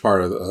large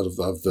part of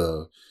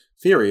the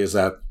theory, is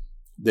that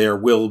there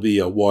will be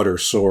a water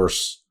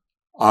source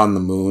on the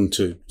moon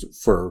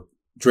for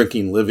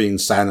drinking, living,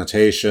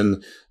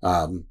 sanitation,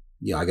 I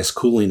guess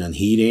cooling and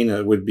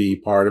heating would be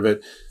part of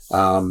it.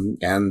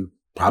 And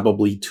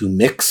probably to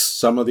mix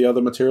some of the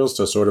other materials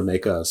to sort of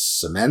make a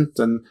cement.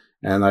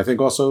 And I think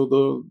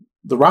also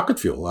the rocket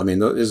fuel. I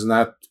mean, isn't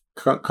that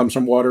comes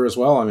from water as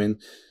well? I mean,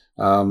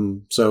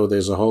 so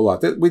there's a whole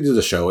lot. We did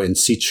a show, In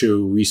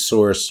Situ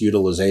Resource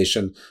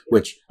Utilization,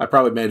 which I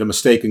probably made a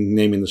mistake in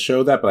naming the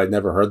show that, but I'd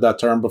never heard that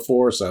term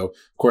before. So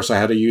of course I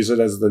had to use it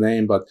as the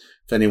name, but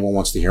if anyone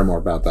wants to hear more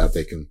about that,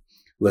 they can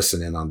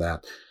listen in on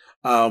that.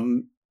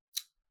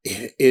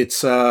 It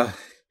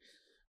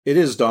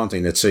is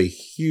daunting. It's a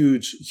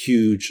huge,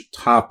 huge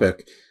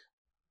topic.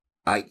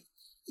 I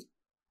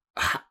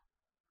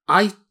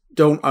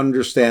don't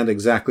understand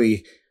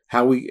exactly I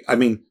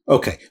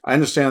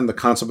understand the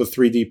concept of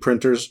 3D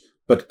printers,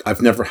 but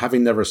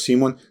having never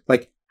seen one,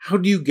 like, how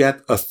do you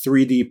get a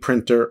 3D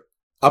printer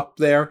up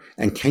there?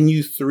 And can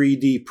you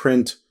 3D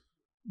print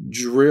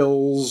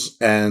drills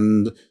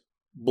and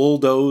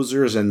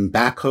bulldozers and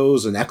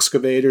backhoes and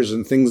excavators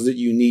and things that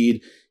you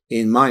need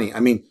in mining? I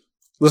mean,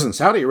 listen,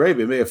 Saudi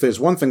Arabia, if there's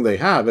one thing they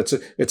have,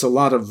 it's a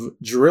lot of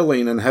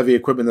drilling and heavy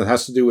equipment that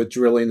has to do with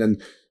drilling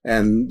and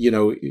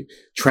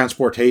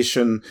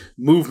transportation,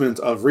 movement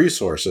of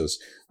resources,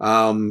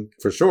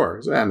 for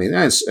sure. I mean,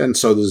 and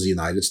so does the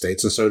United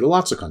States, and so do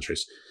lots of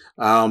countries.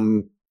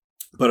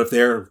 But if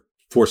they're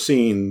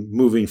foreseeing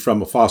moving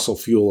from a fossil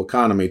fuel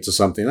economy to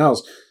something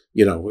else,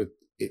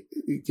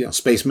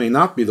 space may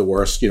not be the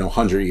worst,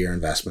 100-year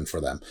investment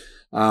for them.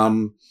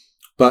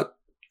 But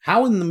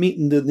How in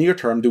the near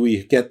term do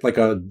we get like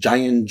a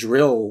giant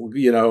drill,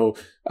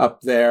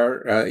 up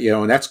there,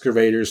 and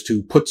excavators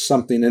to put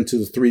something into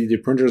the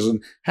 3D printers?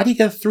 And how do you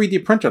get a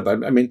 3D printer?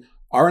 I mean,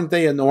 aren't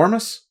they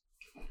enormous?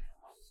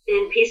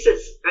 In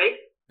pieces, right?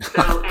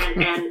 So,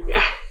 and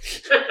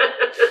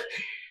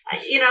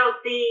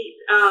the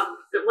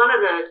one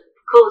of the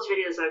coolest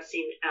videos I've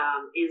seen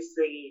is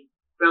the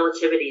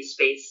relativity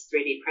space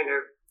 3D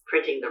printer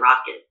printing the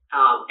rocket.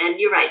 And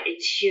you're right,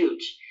 it's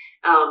huge.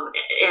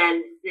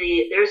 And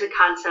there's a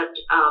concept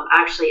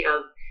actually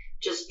of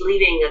just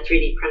leaving a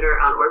 3D printer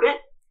on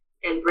orbit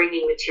and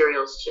bringing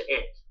materials to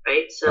it,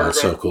 right? So that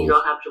so cool. You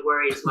don't have to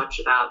worry as much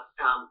about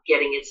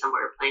getting it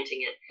somewhere,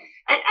 planting it.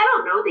 I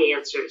don't know the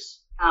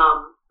answers,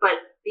 but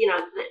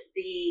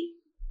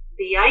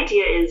the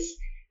idea is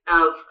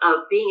of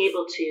being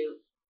able to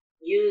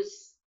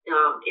use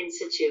in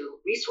situ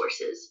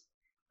resources,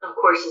 of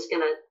course, is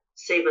going to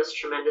save us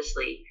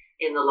tremendously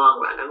in the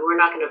long run. I mean, we're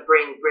not going to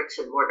bring bricks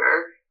and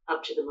mortar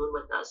up to the moon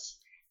with us.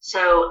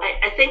 So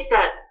I think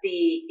that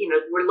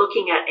we're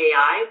looking at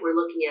AI, we're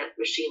looking at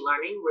machine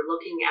learning, we're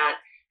looking at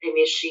a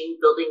machine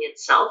building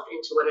itself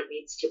into what it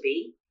needs to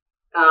be.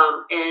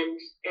 And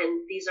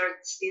these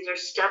are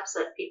steps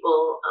that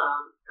people,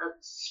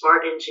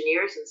 smart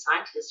engineers and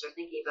scientists are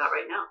thinking about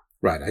right now.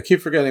 Right. I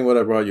keep forgetting what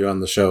I brought you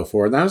on the show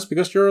for, and that is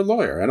because you're a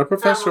lawyer and a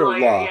professor of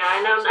law. Yeah,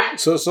 I know that.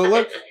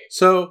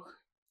 So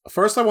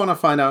first I want to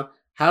find out,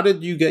 how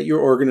did you get your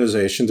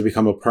organization to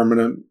become a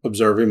permanent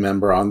observing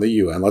member on the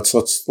UN?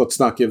 Let's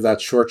not give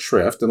that short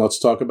shrift, and let's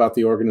talk about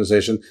the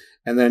organization,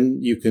 and then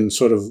you can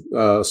sort of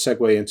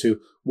segue into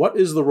what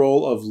is the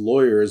role of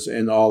lawyers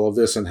in all of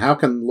this, and how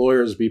can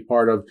lawyers be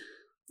part of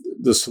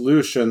the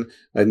solution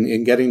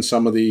in getting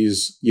some of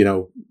these,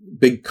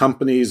 big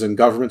companies and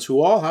governments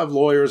who all have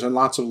lawyers and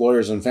lots of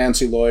lawyers and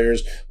fancy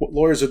lawyers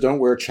who don't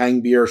wear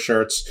Chang beer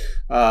shirts,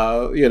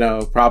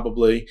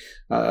 probably,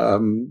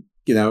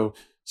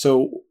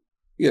 So,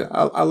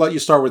 I'll let you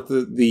start with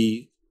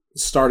the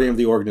starting of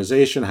the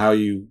organization, how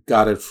you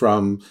got it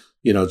from,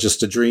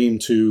 just a dream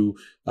to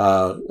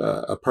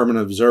a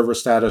permanent observer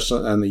status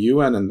on the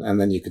UN,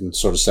 and then you can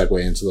sort of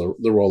segue into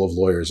the role of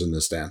lawyers in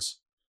this dance.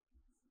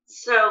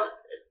 So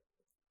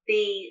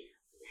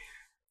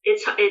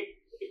it's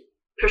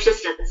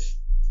persistence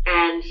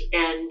and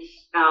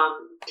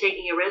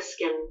taking a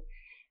risk and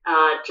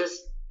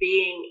just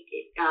being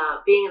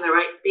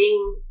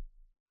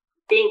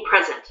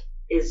present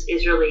is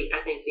really, I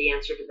think, the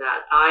answer to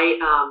that. I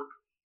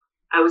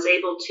was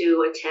able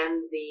to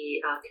attend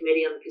the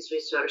Committee on the Peaceful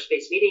Use of Outer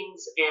Space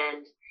meetings,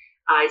 and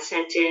I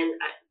sent in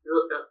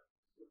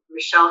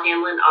Michelle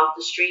Hanlon off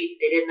the street.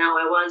 They didn't know who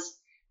I was.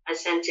 I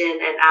sent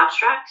in an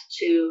abstract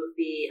to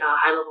the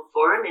high-level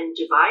forum in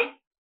Dubai,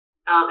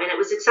 and it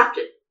was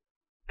accepted.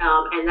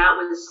 And I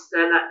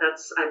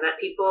met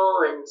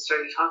people and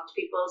started to talk to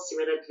people.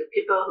 Simona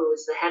Pippo, who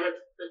was the head of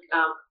the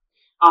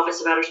Office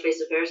of Outer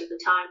Space Affairs at the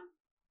time,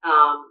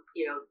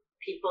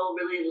 people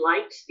really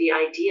liked the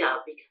idea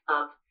of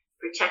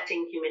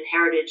protecting human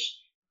heritage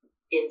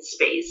in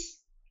space.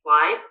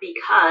 Why?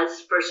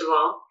 Because, first of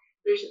all,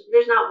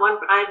 there's not one.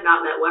 I have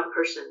not met one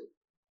person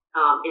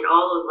in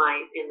all of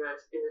in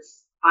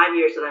this 5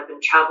 years that I've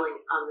been traveling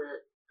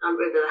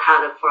under the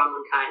hat of All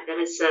Moonkind that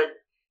has said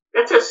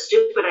that's a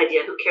stupid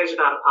idea. Who cares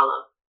about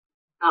Apollo?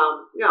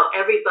 No,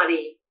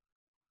 everybody.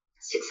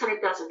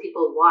 600,000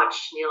 people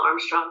watched Neil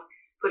Armstrong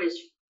put his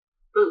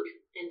boot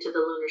into the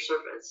lunar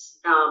surface,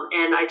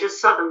 and I just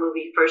saw the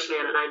movie First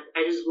Man, and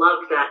I just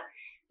loved that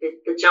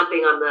the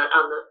jumping on the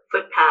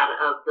footpad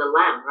of the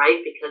LEM,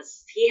 right?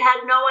 Because he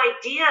had no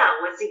idea,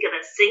 was he going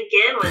to sink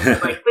in? Was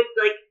it like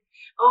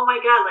oh my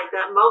God, like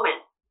that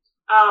moment.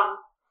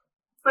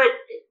 But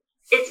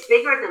it's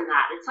bigger than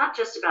that. It's not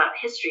just about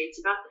history; it's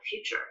about the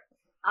future.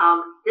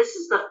 This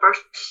is the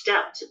first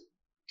step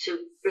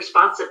to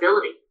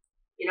responsibility.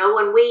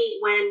 When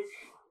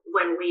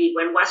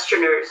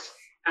Westerners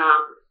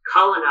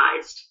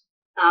colonized,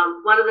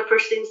 one of the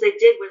first things they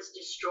did was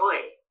destroy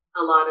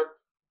a lot of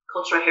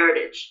cultural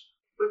heritage.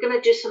 We're going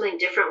to do something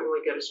different when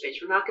we go to space.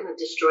 We're not going to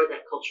destroy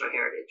that cultural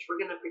heritage. We're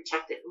going to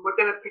protect it, and we're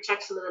going to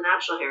protect some of the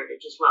natural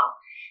heritage as well.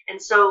 And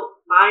so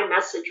my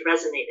message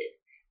resonated.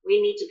 We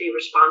need to be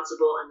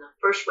responsible, and the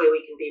first way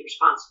we can be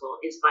responsible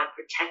is by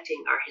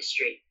protecting our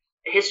history,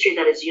 a history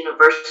that is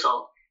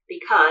universal.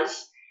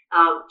 Because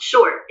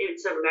sure,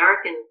 it's an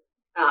American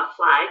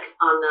flag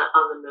on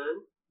the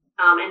moon.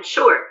 And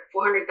sure,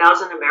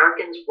 400,000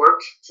 Americans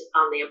worked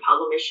on the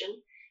Apollo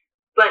mission,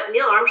 but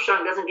Neil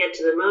Armstrong doesn't get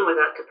to the moon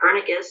without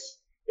Copernicus,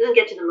 doesn't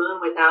get to the moon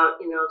without,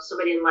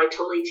 somebody in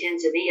Laetoli,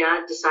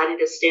 Tanzania deciding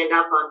to stand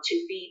up on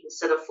 2 feet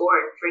instead of 4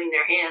 and freeing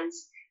their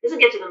hands, doesn't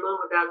get to the moon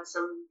without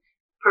some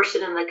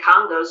person in the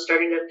Congo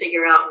starting to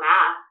figure out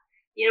math.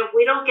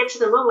 We don't get to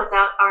the moon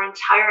without our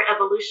entire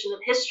evolution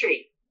of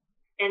history.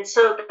 And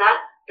so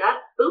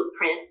that boot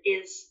print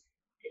it's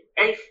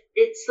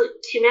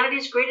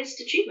humanity's greatest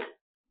achievement.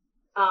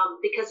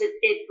 Because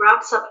it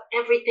wraps up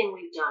everything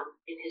we've done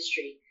in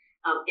history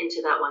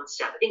into that one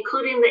step,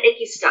 including the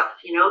icky stuff.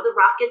 The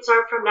rockets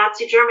are from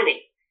Nazi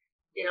Germany.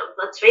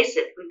 let's face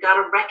it, we've got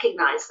to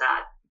recognize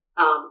that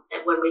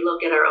when we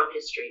look at our own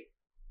history.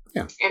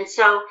 Yeah. And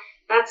so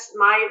that's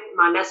my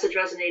message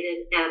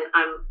resonated, and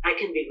I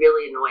can be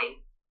really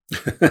annoying.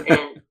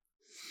 And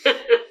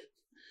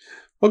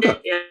well,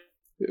 good. Yeah,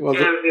 Well,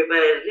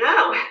 everybody,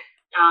 yeah.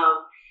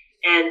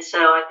 And so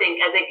I think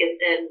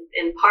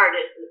in part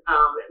it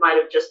might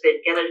have just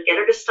been get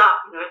her to stop.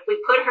 If we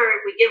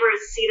give her a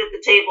seat at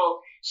the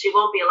table, she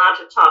won't be allowed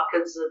to talk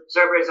because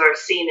observers are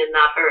seen and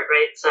not heard,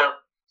 right? So,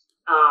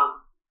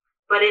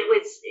 but it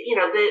was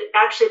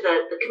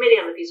the Committee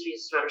on the Peaceful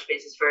Use of Outer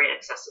Space is very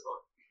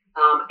accessible,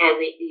 and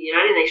the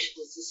United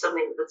Nations is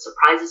something that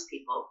surprises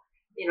people.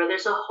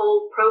 There's a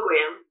whole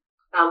program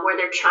where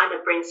they're trying to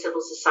bring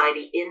civil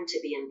society in to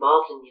be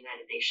involved in the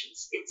United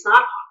Nations. It's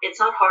not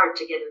hard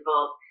to get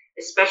involved,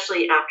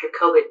 especially after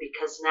COVID,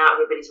 because now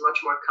everybody's much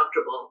more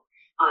comfortable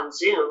on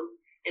Zoom.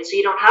 And so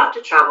you don't have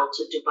to travel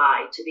to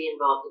Dubai to be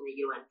involved in a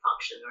UN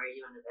function or a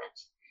UN event.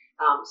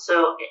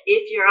 So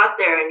if you're out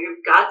there and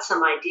you've got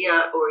some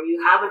idea, or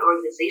you have an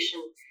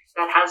organization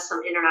that has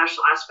some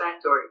international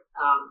aspect, or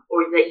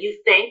that you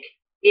think,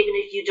 even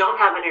if you don't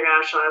have an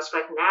international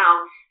aspect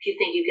now, if you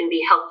think you can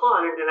be helpful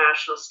on an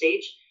international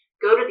stage,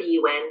 go to the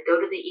UN, go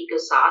to the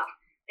ECOSOC,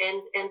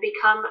 and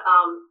become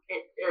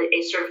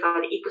a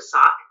certified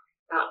ECOSOC.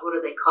 What do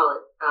they call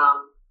it?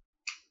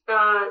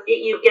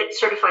 You get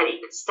certified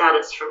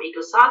status from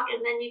ECOSOC,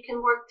 and then you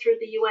can work through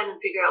the UN and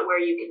figure out where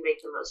you can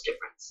make the most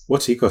difference.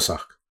 What's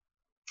ECOSOC?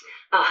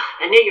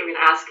 I knew you were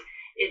going to ask.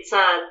 It's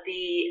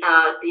the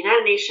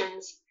United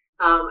Nations.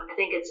 I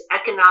think it's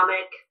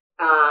Economic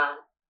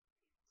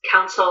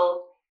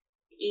Council,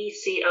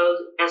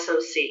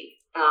 ECOSOC.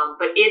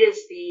 But it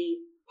is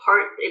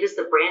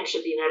the branch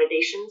of the United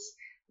Nations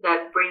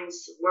that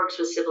works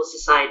with civil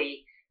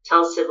society,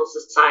 tells civil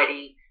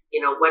society,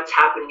 what's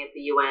happening at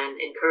the UN,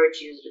 encourage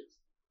you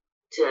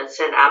to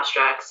send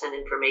abstracts and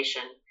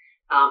information,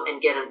 and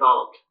get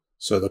involved.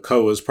 So the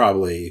CO is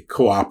probably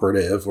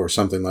cooperative or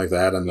something like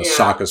that, and the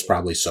SOC is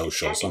probably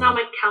social.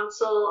 Economic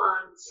Council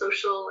on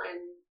Social and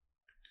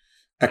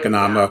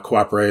Economic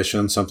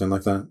Cooperation, something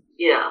like that.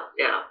 Yeah.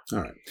 All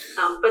right.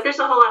 But there's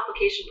a whole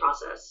application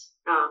process.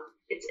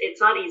 It's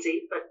not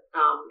easy, but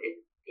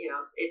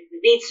it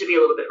needs to be a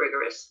little bit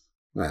rigorous.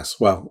 Yes.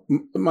 Well,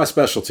 my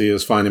specialty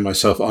is finding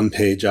myself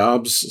unpaid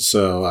jobs,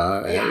 so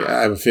I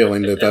have a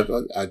feeling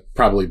that I'd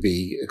probably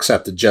be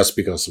accepted just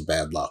because of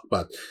bad luck.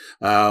 But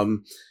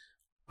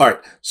all right.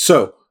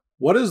 So,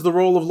 what is the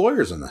role of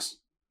lawyers in this?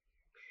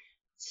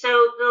 So,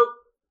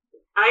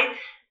 I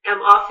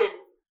am often,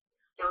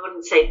 I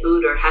wouldn't say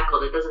booed or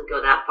heckled. It doesn't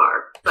go that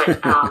far,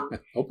 but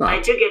I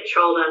do get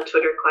trolled on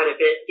Twitter quite a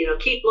bit.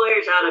 Keep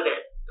lawyers out of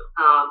it.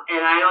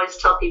 And I always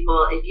tell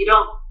people, if you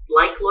don't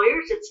like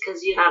lawyers, it's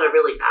because you had a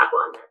really bad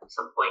one at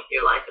some point in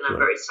your life, and I'm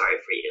very sorry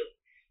for you.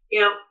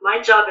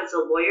 My job as a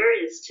lawyer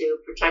is to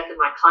protect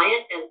my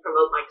client and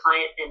promote my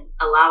client and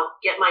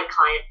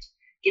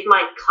give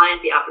my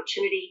client the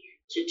opportunity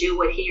to do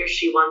what he or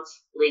she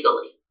wants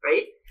legally,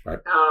 right?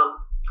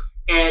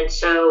 And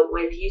so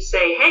if you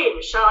say, hey,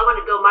 Michelle, I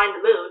want to go mine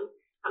the moon,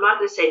 I'm not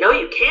going to say, no,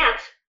 you can't.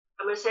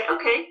 I'm going to say,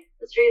 okay,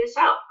 let's figure this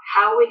out.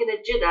 How are we going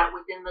to do that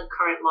within the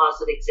current laws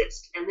that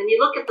exist? And then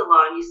you look at the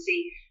law and you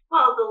see,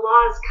 well, the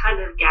law is kind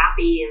of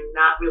gappy and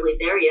not really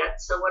there yet.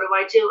 So what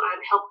do? I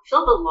help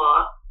fill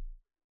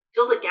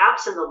the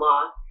gaps in the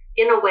law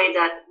in a way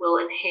that will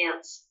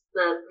enhance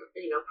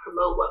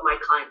promote what my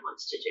client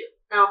wants to do.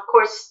 Now, of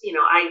course,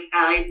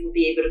 I will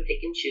be able to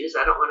pick and choose.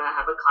 I don't want to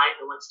have a client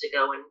who wants to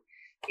go and,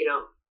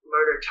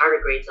 murder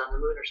tardigrades on the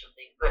moon or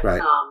something. But,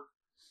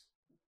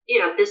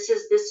 this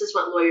is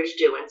what lawyers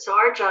do. And so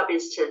our job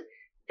is to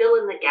fill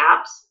in the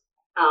gaps,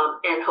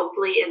 and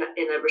hopefully in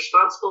a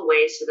responsible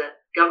way so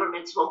that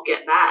governments won't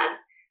get mad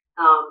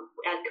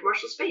at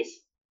commercial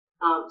space.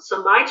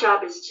 So my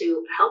job is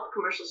to help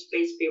commercial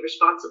space be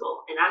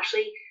responsible. And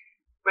actually,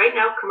 right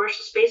now,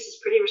 commercial space is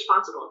pretty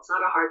responsible. It's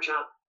not a hard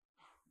job.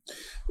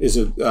 Is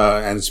it,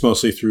 and it's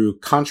mostly through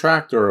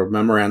contract or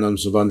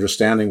memorandums of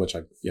understanding, which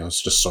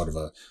it's just sort of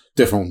a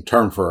different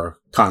term for a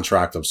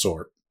contract of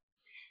sort.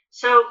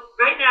 So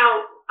right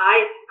now,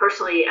 I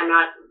personally am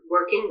not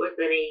working with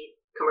any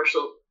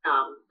commercial.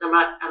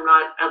 I'm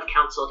not of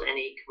counsel to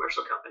any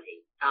commercial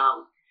company.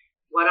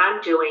 What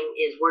I'm doing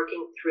is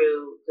working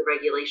through the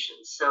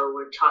regulations. So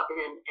we're talking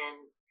and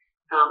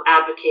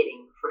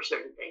advocating for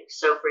certain things.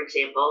 So, for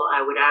example,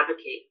 I would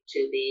advocate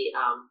to the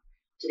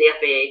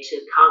FAA, to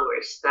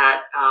Congress,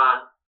 that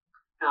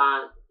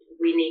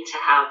we need to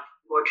have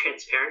more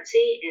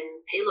transparency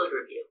in payload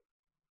review.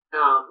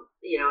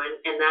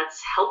 And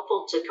that's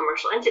helpful to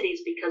commercial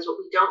entities, because what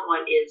we don't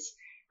want is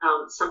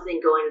something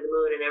going to the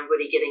moon and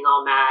everybody getting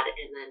all mad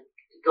and then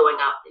going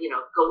up,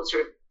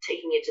 sort of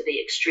taking it to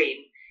the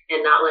extreme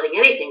and not letting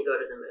anything go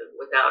to the moon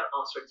without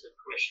all sorts of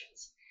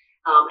permissions.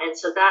 And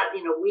so that,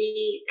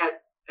 we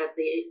at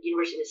the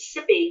University of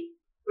Mississippi,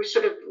 we're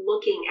sort of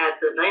looking at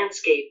the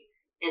landscape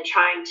and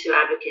trying to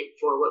advocate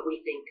for what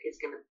we think is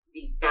going to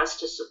be best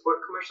to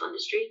support commercial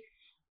industry,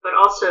 but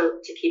also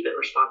to keep it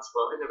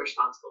responsible in a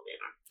responsible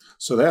manner.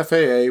 So the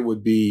FAA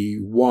would be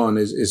one.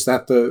 Is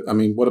that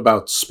what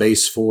about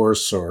Space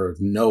Force or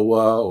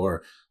NOAA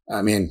or,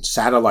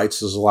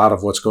 satellites is a lot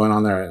of what's going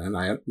on there. And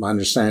my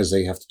understanding is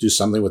they have to do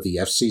something with the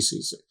FCC.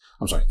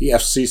 I'm sorry, the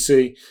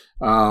FCC.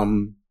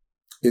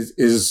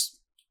 Is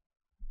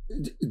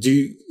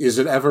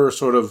it ever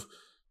sort of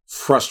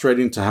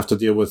frustrating to have to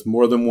deal with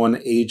more than one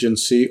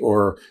agency,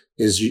 or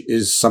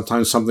is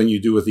sometimes something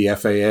you do with the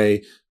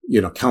FAA,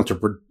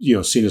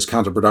 seen as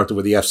counterproductive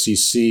with the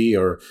FCC,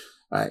 or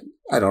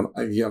I'm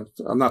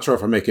not sure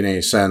if I'm making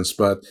any sense,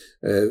 but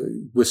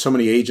with so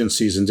many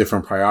agencies and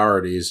different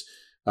priorities,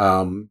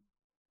 how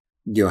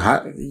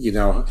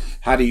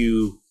do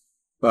you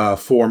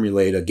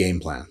formulate a game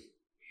plan?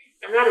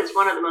 And that is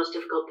one of the most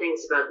difficult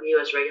things about the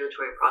U.S.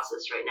 regulatory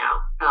process right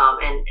now.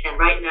 And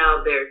right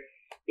now, the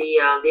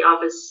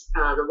office,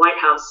 the White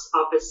House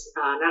Office,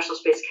 National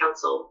Space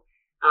Council,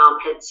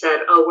 had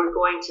said, we're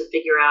going to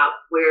figure out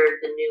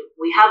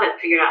we haven't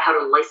figured out how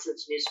to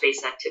license new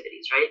space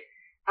activities, right?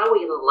 How are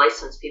we going to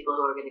license people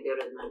who are going to go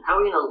to the moon? How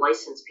are we going to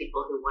license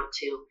people who want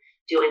to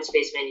do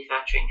in-space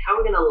manufacturing? How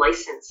are we going to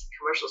license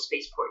commercial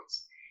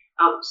spaceports?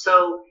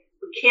 So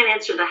we can't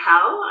answer the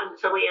how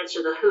until we answer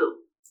the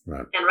who.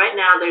 Right. And right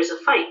now there's a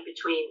fight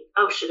between,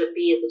 should it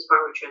be at the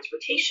Department of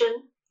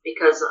Transportation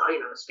because,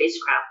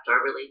 spacecraft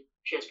are really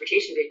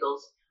transportation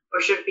vehicles,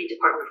 or should it be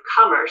Department of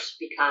Commerce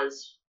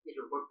because,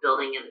 we're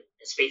building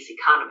a space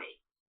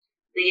economy?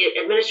 The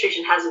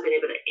administration hasn't been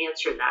able to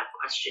answer that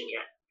question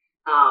yet.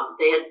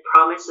 They had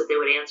promised that they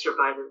would answer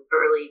by the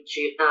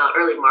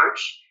early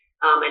March,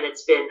 and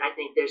it's been, I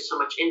think there's so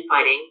much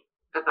infighting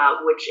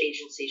about which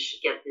agency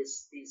should get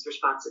these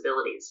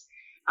responsibilities.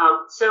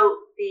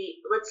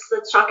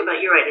 Let's talk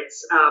about, you're right,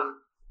 it's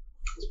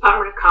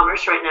Department of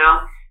Commerce right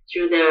now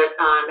through the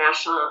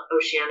National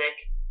Oceanic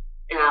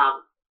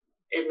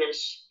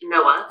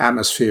NOAA.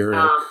 Atmospheric.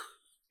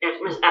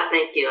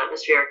 Thank you,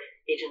 Atmospheric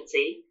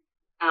Agency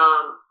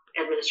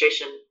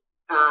Administration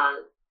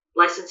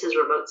licenses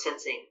remote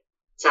sensing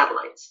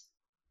satellites.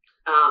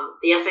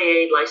 The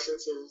FAA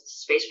licenses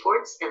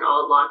spaceports and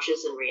all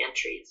launches and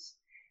reentries.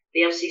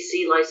 The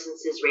FCC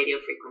licenses radio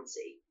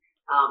frequency.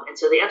 And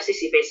so the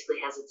FCC basically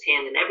has its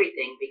hand in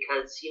everything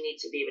because you need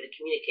to be able to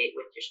communicate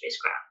with your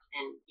spacecraft.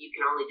 And you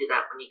can only do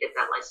that when you get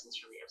that license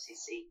from the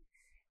FCC.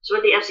 So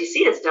what the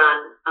FCC has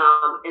done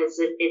is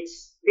the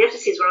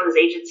FCC is one of those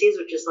agencies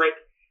which is like,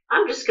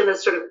 I'm just going to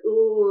sort of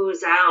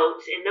ooze out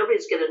and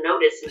nobody's going to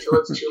notice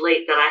until it's too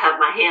late that I have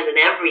my hand in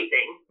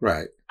everything.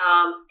 Right.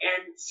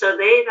 And so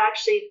they've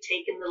actually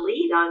taken the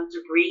lead on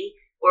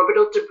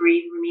orbital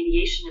debris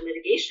remediation and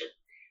mitigation.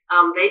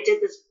 They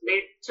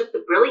took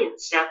the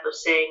brilliant step of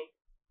saying,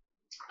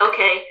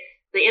 okay,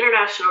 the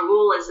international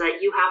rule is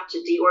that you have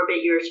to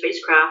deorbit your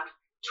spacecraft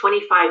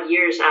 25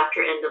 years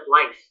after end of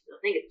life. I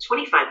think it's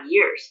 25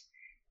 years.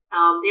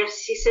 The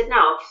FCC said,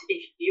 no,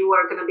 if you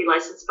are going to be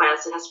licensed by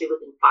us, it has to be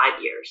within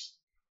 5 years.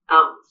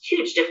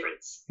 Huge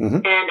difference.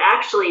 Mm-hmm. And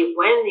actually,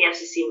 when the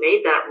FCC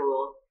made that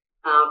rule,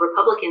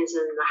 Republicans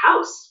in the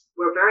House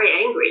were very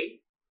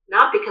angry,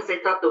 not because they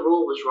thought the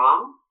rule was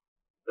wrong,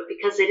 but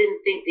because they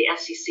didn't think the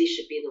FCC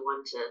should be the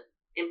one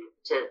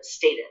to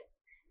state it.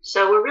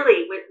 So we're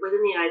really,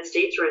 within the United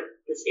States, we're at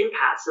this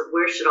impasse of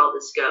where should all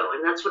this go.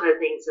 And that's one of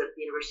the things that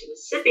the University of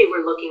Mississippi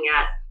we're looking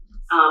at,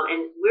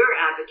 and we're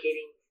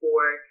advocating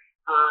for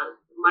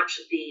much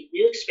of the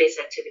new space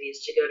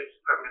activities to go to the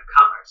Department of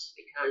Commerce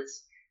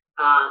because,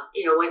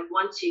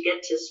 once you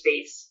get to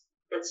space,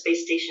 that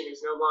space station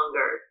is no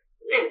longer,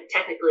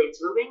 technically it's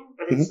moving,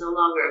 but it's no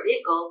longer a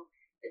vehicle.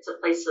 It's a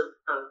place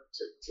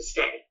to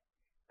stay.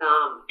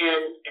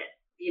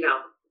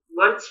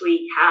 Once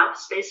we have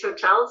space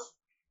hotels,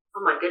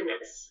 oh my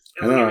goodness,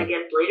 and we're going to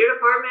get Blader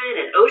Department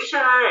and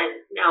OSHA, and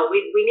no,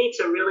 we need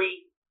to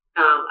really,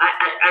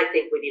 I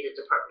think we need a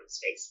Department of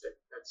Space.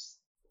 That's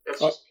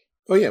just me.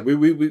 Oh yeah,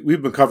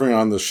 we've been covering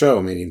on the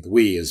show, meaning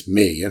we is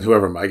me and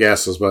whoever my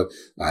guest is. But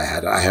I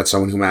had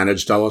someone who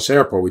managed Dulles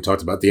Airport. We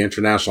talked about the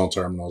international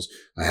terminals.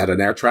 I had an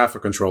air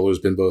traffic controller who's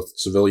been both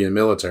civilian and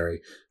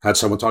military. I had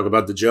someone talk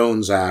about the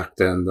Jones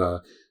Act, and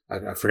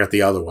I forgot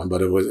the other one,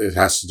 but it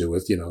has to do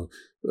with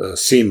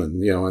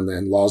seamen,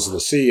 and laws of the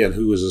sea and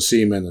who is a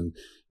seaman and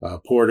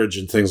portage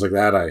and things like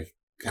that. I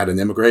had an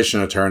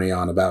immigration attorney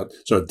on about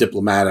sort of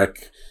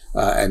diplomatic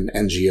and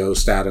NGO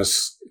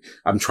status.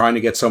 I'm trying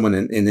to get someone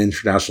in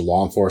international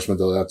law enforcement,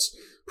 though that's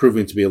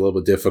proving to be a little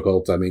bit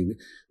difficult. I mean,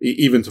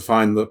 even to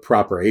find the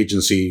proper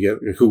agency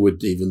who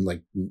would even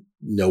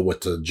know what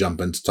to jump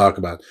in to talk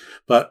about.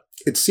 But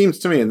it seems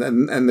to me,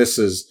 and this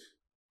is,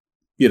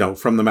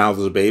 from the mouths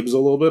of the babes a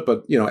little bit,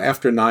 but,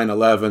 after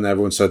 9/11,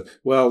 everyone said,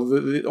 well,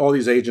 all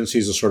these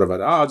agencies are sort of at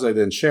odds. They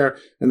didn't share.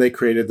 And they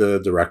created the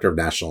Director of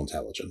National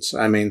Intelligence.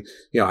 I mean,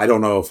 I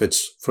don't know if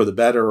it's for the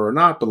better or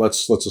not, but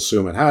let's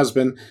assume it has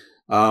been.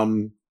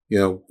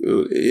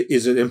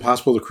 Is it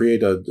impossible to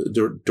create a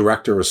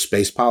Director of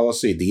Space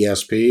Policy,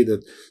 DSP,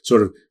 that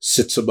sort of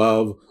sits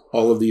above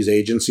all of these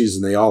agencies,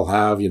 and they all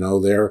have, they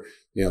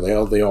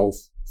all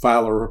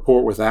file a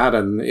report with that.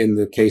 And in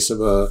the case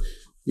of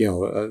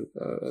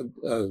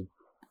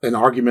an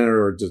argument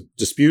or a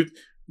dispute,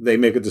 they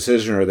make a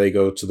decision, or they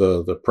go to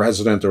the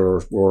president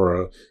or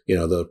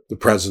the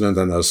president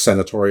and the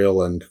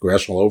senatorial and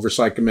congressional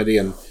oversight committee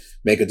and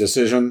make a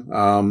decision.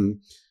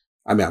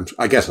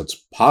 I guess it's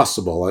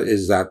possible.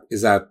 Is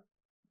that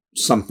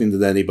something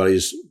that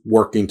anybody's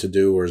working to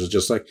do, or is it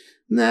just like,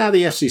 nah,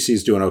 the FCC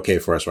is doing okay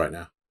for us right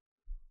now?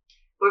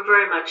 We're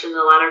very much in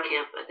the latter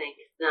camp, I think.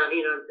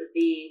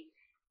 The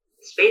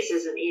space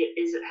has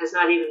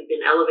not even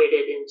been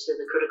elevated into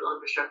the critical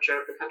infrastructure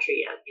of the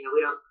country yet.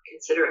 We don't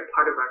consider it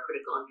part of our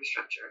critical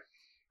infrastructure.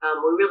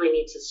 We really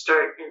need to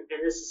start, and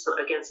this is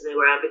again something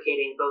we're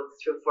advocating both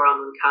through For All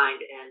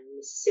Moonkind and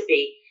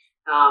Mississippi,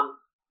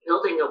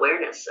 building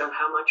awareness of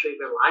how much we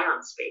rely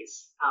on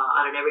space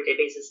on an everyday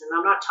basis. And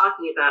I'm not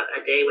talking about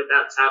a day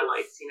without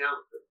satellites,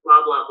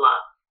 blah, blah, blah.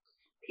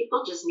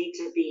 People just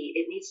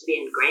it needs to be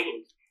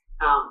ingrained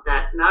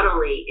that not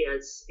only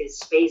is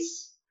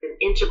space an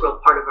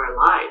integral part of our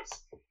lives,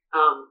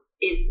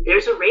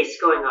 there's a race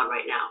going on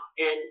right now.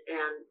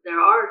 And there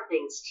are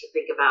things to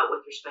think about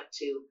with respect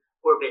to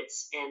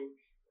orbits and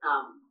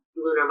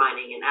lunar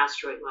mining and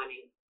asteroid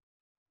mining.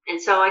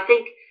 And so I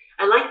think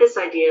I like this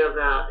idea of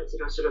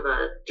sort of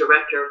a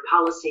director of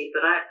policy,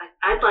 but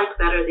I'd like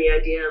better the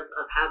idea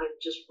of having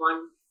just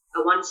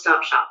a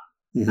one-stop shop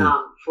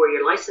for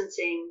your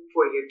licensing,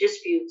 for your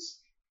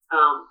disputes,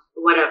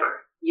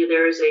 whatever.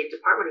 There is a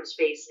Department of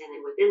Space, and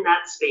then within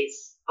that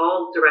space,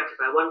 all directed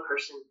by one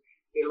person,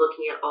 you're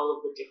looking at all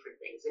of the different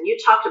things. And you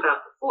talked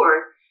about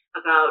before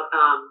about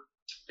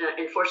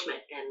enforcement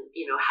and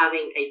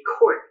having a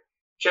court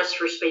just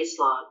for space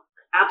law.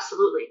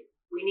 Absolutely,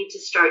 we need to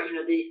start.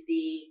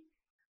 The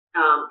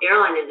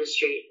airline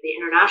industry, the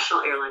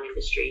international airline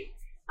industry,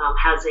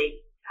 has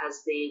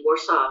the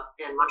Warsaw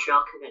and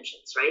Montreal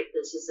conventions, right?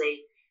 This is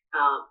a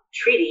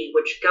treaty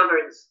which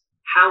governs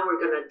how we're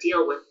going to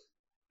deal with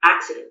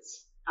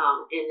accidents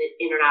in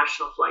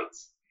international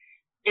flights.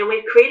 And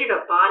we've created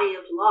a body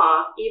of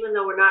law, even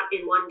though we're not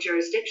in one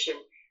jurisdiction,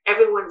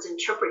 everyone's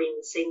interpreting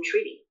the same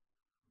treaty.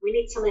 We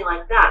need something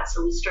like that,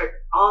 so we start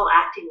all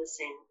acting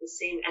the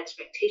same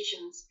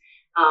expectations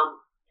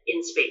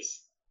in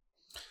space.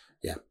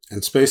 Yeah,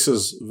 and space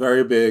is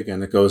very big,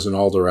 and it goes in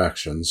all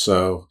directions.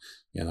 So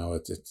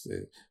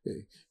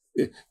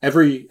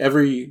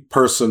every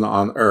person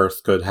on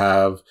Earth could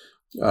have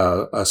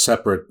a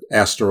separate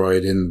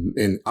asteroid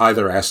in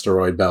either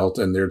asteroid belt,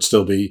 and there'd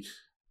still be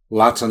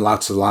lots and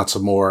lots and lots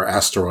of more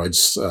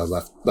asteroids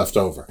left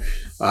over.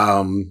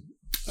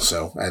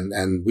 So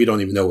we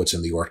don't even know what's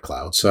in the Oort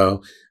cloud.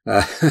 So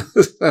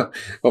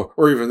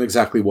or even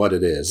exactly what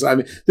it is. I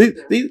mean,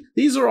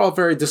 these are all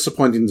very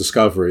disappointing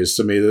discoveries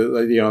to me.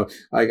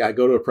 I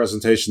go to a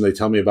presentation, they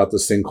tell me about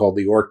this thing called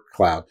the Oort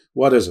cloud.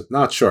 What is it?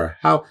 Not sure.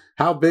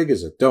 How big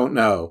is it? Don't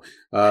know.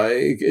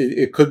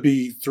 It could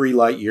be 3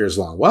 light years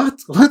long.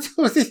 What?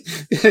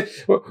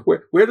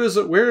 Where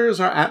does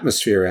our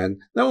atmosphere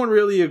end? No one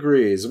really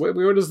agrees.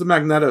 Where does the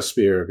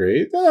magnetosphere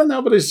agree?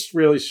 Nobody's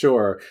really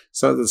sure.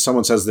 So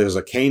someone says there's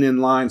a Canaan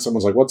line.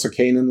 Someone's like, what's a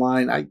Canaan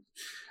line?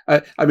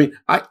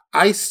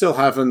 I still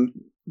haven't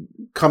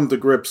come to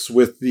grips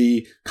with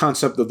the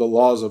concept that the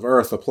laws of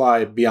Earth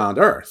apply beyond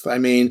Earth. I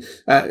mean,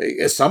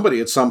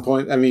 somebody at some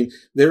point,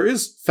 there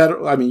is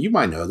federal, you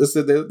might know this,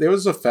 that there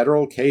was a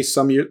federal case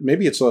some year,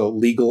 maybe it's a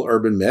legal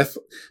urban myth,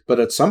 but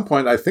at some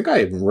point, I think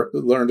I even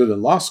learned it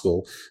in law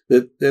school,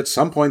 that at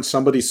some point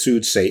somebody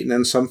sued Satan,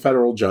 and some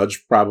federal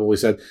judge probably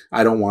said,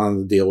 I don't want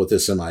to deal with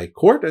this in my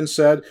court, and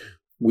said,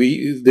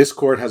 this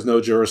court has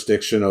no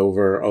jurisdiction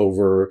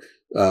over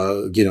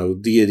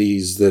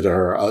deities that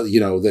are,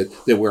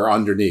 that we're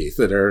underneath,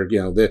 that are,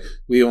 that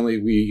we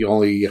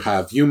only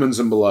have humans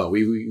and below,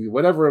 we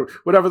whatever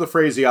the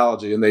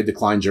phraseology, and they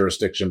decline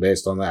jurisdiction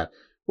based on that.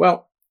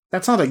 Well,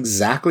 that's not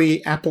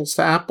exactly apples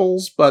to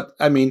apples, but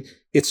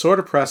it's sort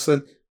of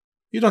precedent.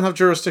 You don't have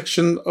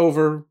jurisdiction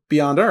over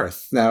beyond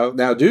Earth.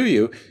 Now do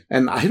you?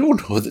 And I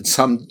don't know that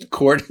some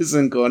court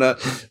isn't going to,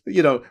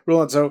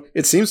 rule it. So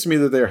it seems to me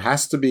that there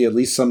has to be at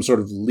least some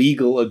sort of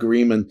legal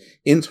agreement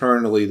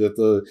internally that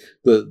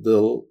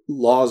the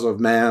laws of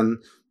man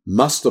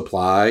must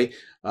apply,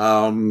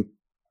 and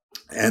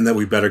that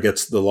we better get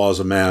the laws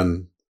of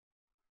man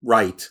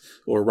right,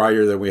 or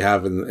righter than we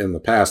have in the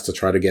past, to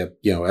try to get,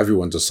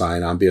 everyone to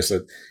sign on, because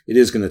it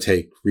is going to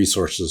take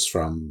resources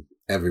from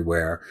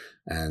everywhere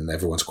and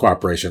everyone's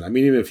cooperation.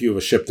 Even if you have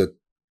a ship that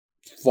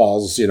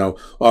falls,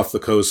 off the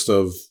coast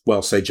of,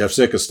 say,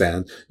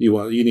 Jeffzikistan,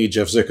 you need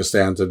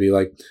Jeffzikistan to be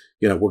like,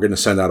 we're going to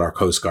send out our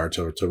Coast Guard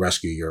to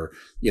rescue your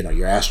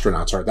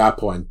astronauts. Or at that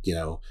point,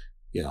 you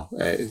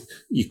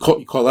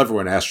call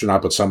everyone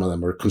astronaut, but some of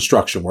them are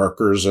construction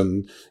workers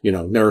and,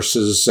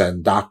 nurses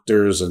and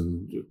doctors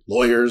and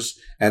lawyers,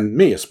 and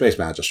me, a space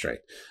magistrate.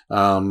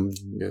 I'm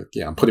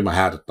putting my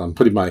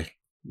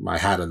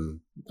hat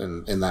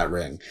in that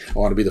ring. I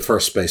want to be the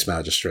first space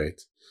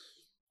magistrate.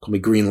 Call me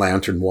Green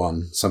Lantern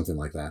 1, something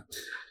like that.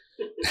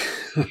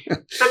 But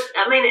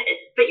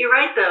you're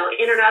right, though.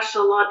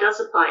 International law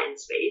does apply in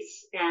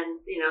space, and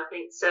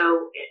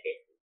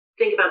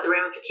think about the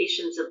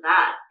ramifications of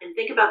that, and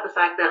think about the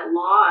fact that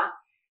law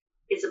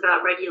is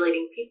about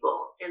regulating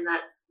people, and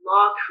that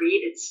law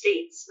created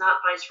states, not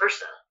vice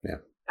versa. Yeah.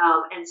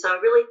 And so I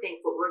really think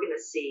what we're going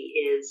to see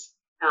is,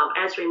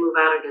 as we move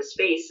out into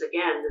space,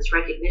 again, this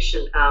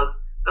recognition of,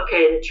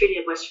 okay, the Treaty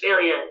of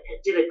Westphalia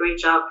did a great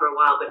job for a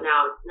while, but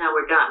now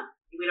we're done.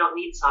 We don't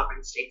need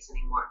sovereign states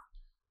anymore.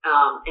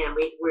 And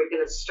we're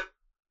going to start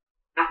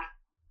back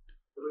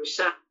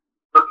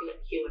looking at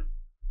human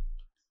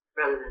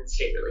rather than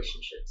state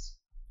relationships.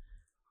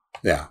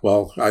 Yeah,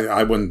 well,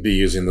 I wouldn't be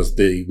using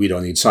the "we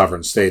don't need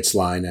sovereign states"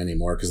 line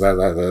anymore, because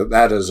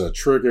that is a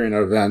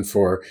triggering event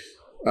for,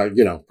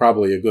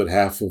 probably a good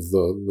half of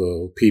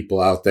the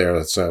people out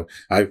there. So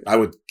I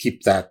would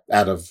keep that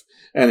out of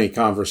any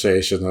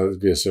conversation,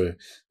 because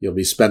you'll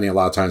be spending a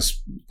lot of time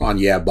on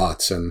yeah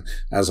buts. And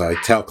as I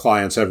tell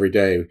clients every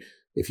day,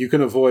 if you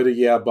can avoid a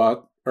yeah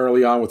but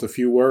early on with a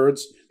few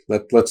words,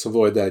 let's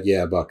avoid that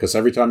yeah but, because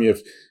every time you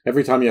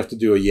have to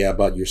do a yeah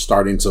but, you're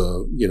starting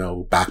to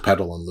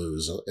backpedal and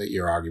lose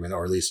your argument,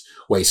 or at least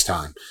waste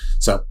time.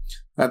 So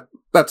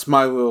that's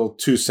my little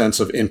 2 cents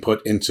of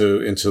input into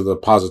the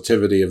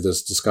positivity of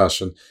this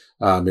discussion,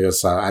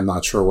 because I'm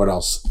not sure what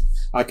else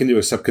I can do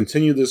except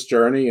continue this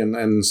journey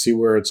and see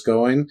where it's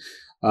going.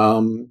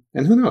 And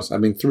who knows? I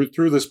mean,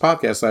 through this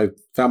podcast, I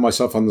found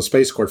myself on the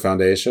Space Court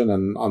Foundation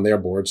and on their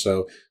board,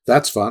 so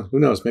that's fun. Who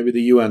knows? Maybe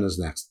the UN is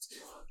next.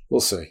 We'll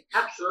see.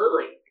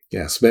 Absolutely.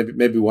 Yes,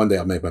 maybe one day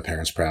I'll make my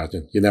parents proud.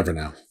 You never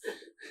know.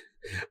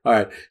 All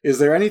right. Is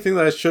there anything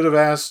that I should have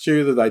asked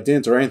you that I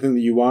didn't, or anything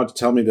that you wanted to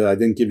tell me that I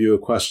didn't give you a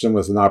question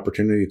with an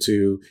opportunity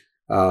to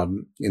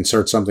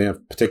insert something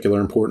of particular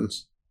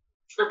importance?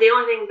 The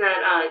only thing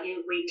that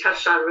we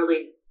touched on,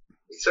 really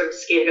sort of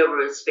skated over,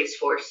 was Space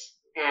Force,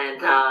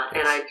 and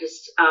I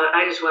just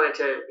wanted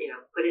to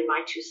put in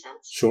my 2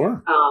 cents.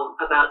 Sure.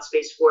 About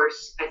Space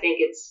Force. I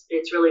think it's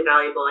really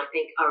valuable. I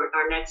think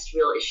our next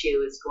real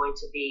issue is going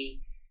to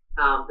be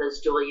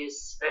those dual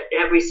use.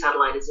 Every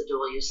satellite is a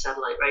dual use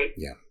satellite, right?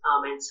 Yeah.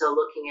 And so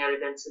looking at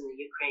events in the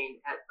Ukraine,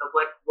 at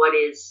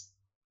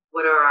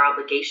what are our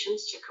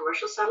obligations to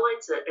commercial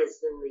satellites, as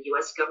in the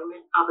U.S.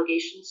 government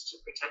obligations to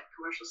protect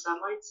commercial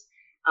satellites,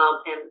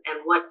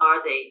 and what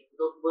are they?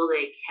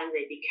 Can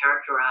they be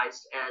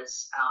characterized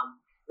as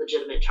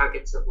legitimate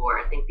targets of war?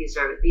 I think these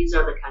are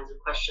the kinds of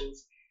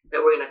questions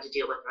that we're going to have to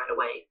deal with right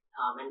away.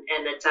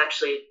 And it's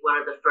actually one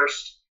of the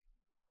first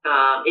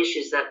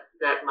issues that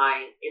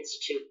my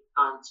Institute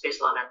on Space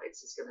Law and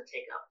Ethics is going to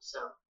take up.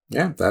 So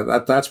yeah,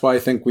 that's why I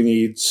think we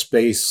need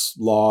space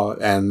law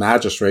and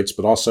magistrates,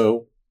 but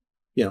also,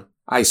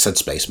 I said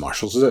space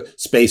marshals,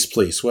 space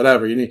police,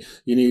 whatever. You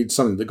need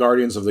something, the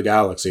guardians of the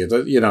galaxy,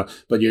 but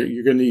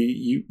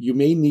you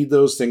may need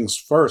those things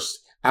first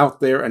out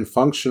there and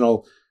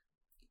functional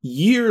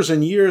years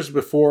and years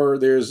before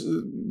they're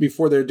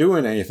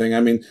doing anything. I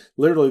mean,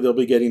 literally they'll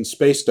be getting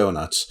space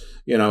donuts,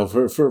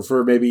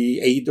 for maybe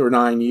 8 or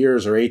 9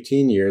 years or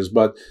 18 years.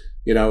 But,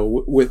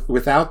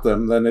 without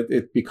them, then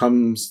it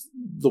becomes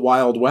the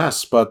Wild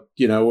West, but,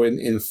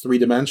 in 3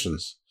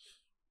 dimensions.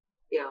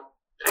 Yeah,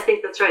 I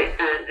think that's right.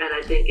 And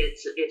I think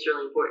it's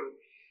really important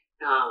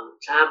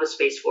to have a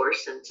space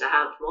force and to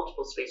have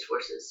multiple space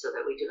forces, so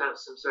that we do have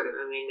some sort of,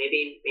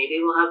 maybe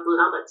we'll have blue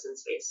helmets in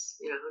space,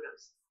 who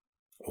knows?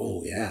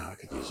 Oh, yeah, I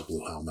could use a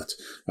blue helmet.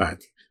 All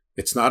right.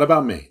 It's not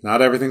about me.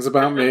 Not everything's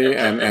about me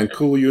and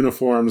cool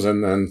uniforms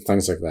and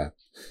things like that.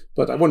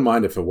 But I wouldn't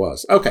mind if it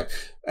was. Okay.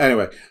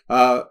 Anyway,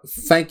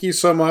 thank you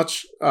so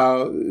much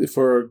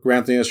for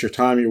granting us your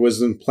time, your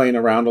wisdom, playing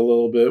around a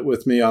little bit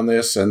with me on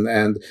this. And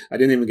I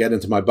didn't even get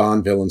into my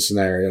Bond villain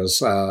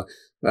scenarios.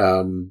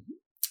 Because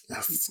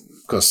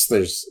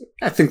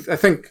I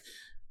think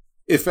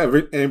if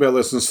anybody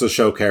listens to the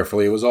show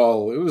carefully, it was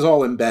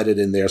all embedded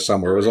in there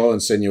somewhere. It was all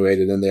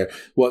insinuated in there.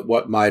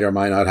 What might or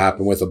might not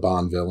happen with a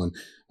Bond villain.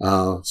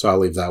 So I'll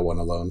leave that one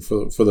alone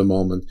for the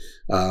moment.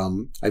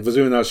 I was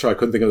doing that show. I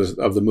couldn't think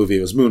of the movie.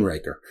 It was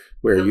Moonraker,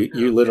 where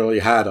you literally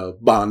had a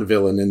Bond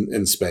villain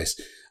in space.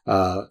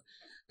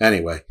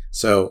 Anyway,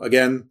 so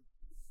again,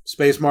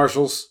 space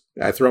marshals.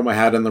 I throw my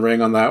hat in the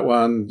ring on that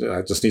one.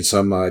 I just need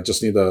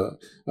a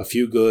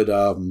few good,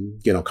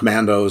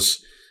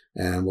 commandos,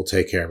 and we'll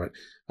take care of it.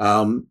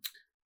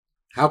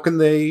 How can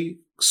they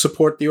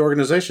support the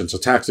organization? So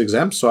tax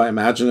exempt. So I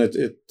imagine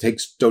it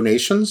takes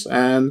donations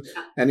and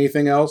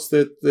anything else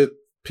that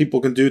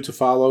people can do to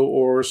follow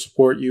or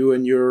support you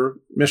and your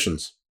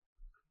missions.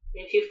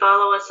 If you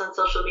follow us on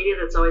social media,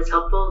 that's always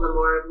helpful. The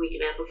more we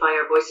can amplify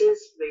our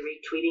voices by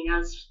retweeting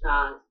us,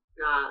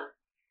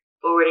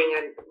 forwarding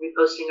and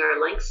reposting our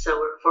links. So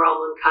we're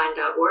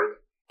forallmoonkind.org,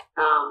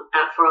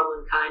 at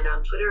forallmoonkind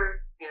on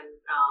Twitter, and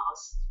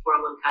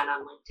forallmoonkind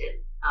on LinkedIn.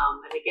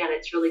 And again,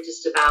 it's really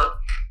just about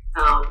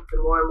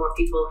the more and more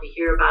people who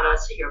hear about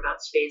us, who hear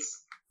about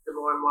space, the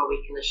more and more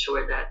we can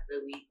assure that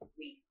we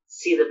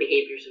see the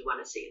behaviors we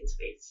want to see in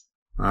space.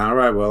 All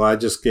right. Well, I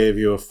just gave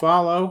you a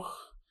follow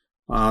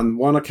on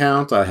one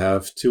account. I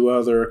have 2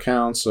 other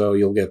accounts, so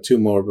you'll get 2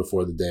 more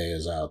before the day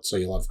is out. So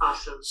you'll have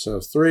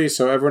awesome. 3.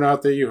 So everyone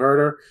out there, you heard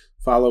her.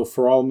 Follow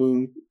For All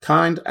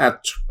Moonkind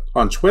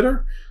on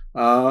Twitter.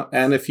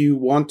 And if you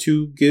want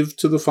to give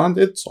to the fund,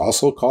 it's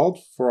also called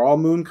For All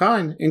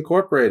Moonkind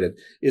Incorporated.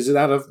 Is it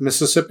out of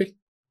Mississippi?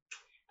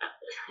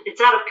 It's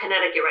out of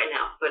Connecticut right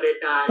now, but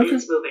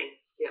it's moving.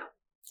 Yeah,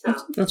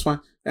 so that's fine.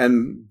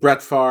 And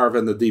Brett Favre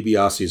and the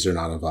DiBiase's are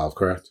not involved,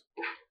 correct?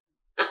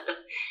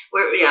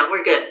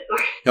 We're good.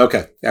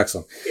 Okay,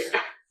 excellent. Yeah.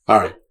 All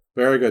right,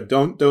 very good.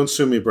 Don't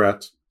sue me,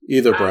 Brett.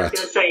 Either Brett. I was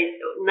going to say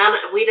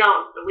we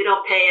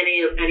don't pay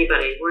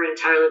anybody. We're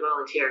entirely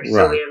volunteer, so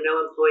right. We have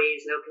no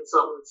employees, no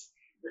consultants,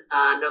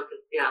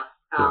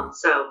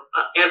 So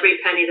every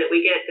penny that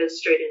we get goes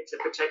straight into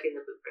protecting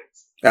the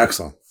blueprints.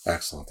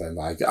 Excellent. And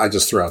I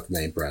just threw out the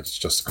name Brett. It's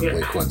just a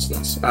complete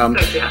coincidence.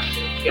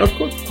 Yeah.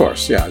 Of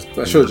course, yeah.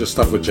 I should have just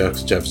stuck with Jeff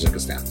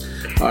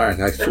Zickerstan. All right,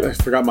 I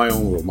forgot my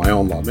own rule, my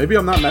own law. Maybe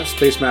I'm not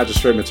space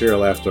magistrate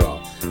material after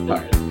all. All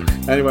right.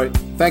 Anyway,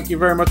 thank you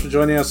very much for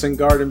joining us in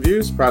Garden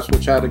Views. Perhaps we'll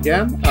chat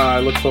again. I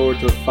look forward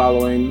to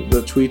following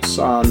the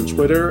tweets on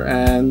Twitter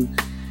and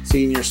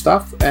seeing your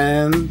stuff.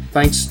 And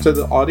thanks to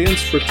the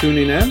audience for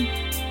tuning in.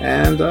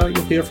 And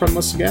you'll hear from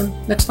us again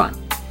next time.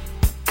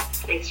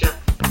 Thanks, Jeff.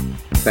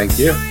 Thank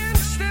you.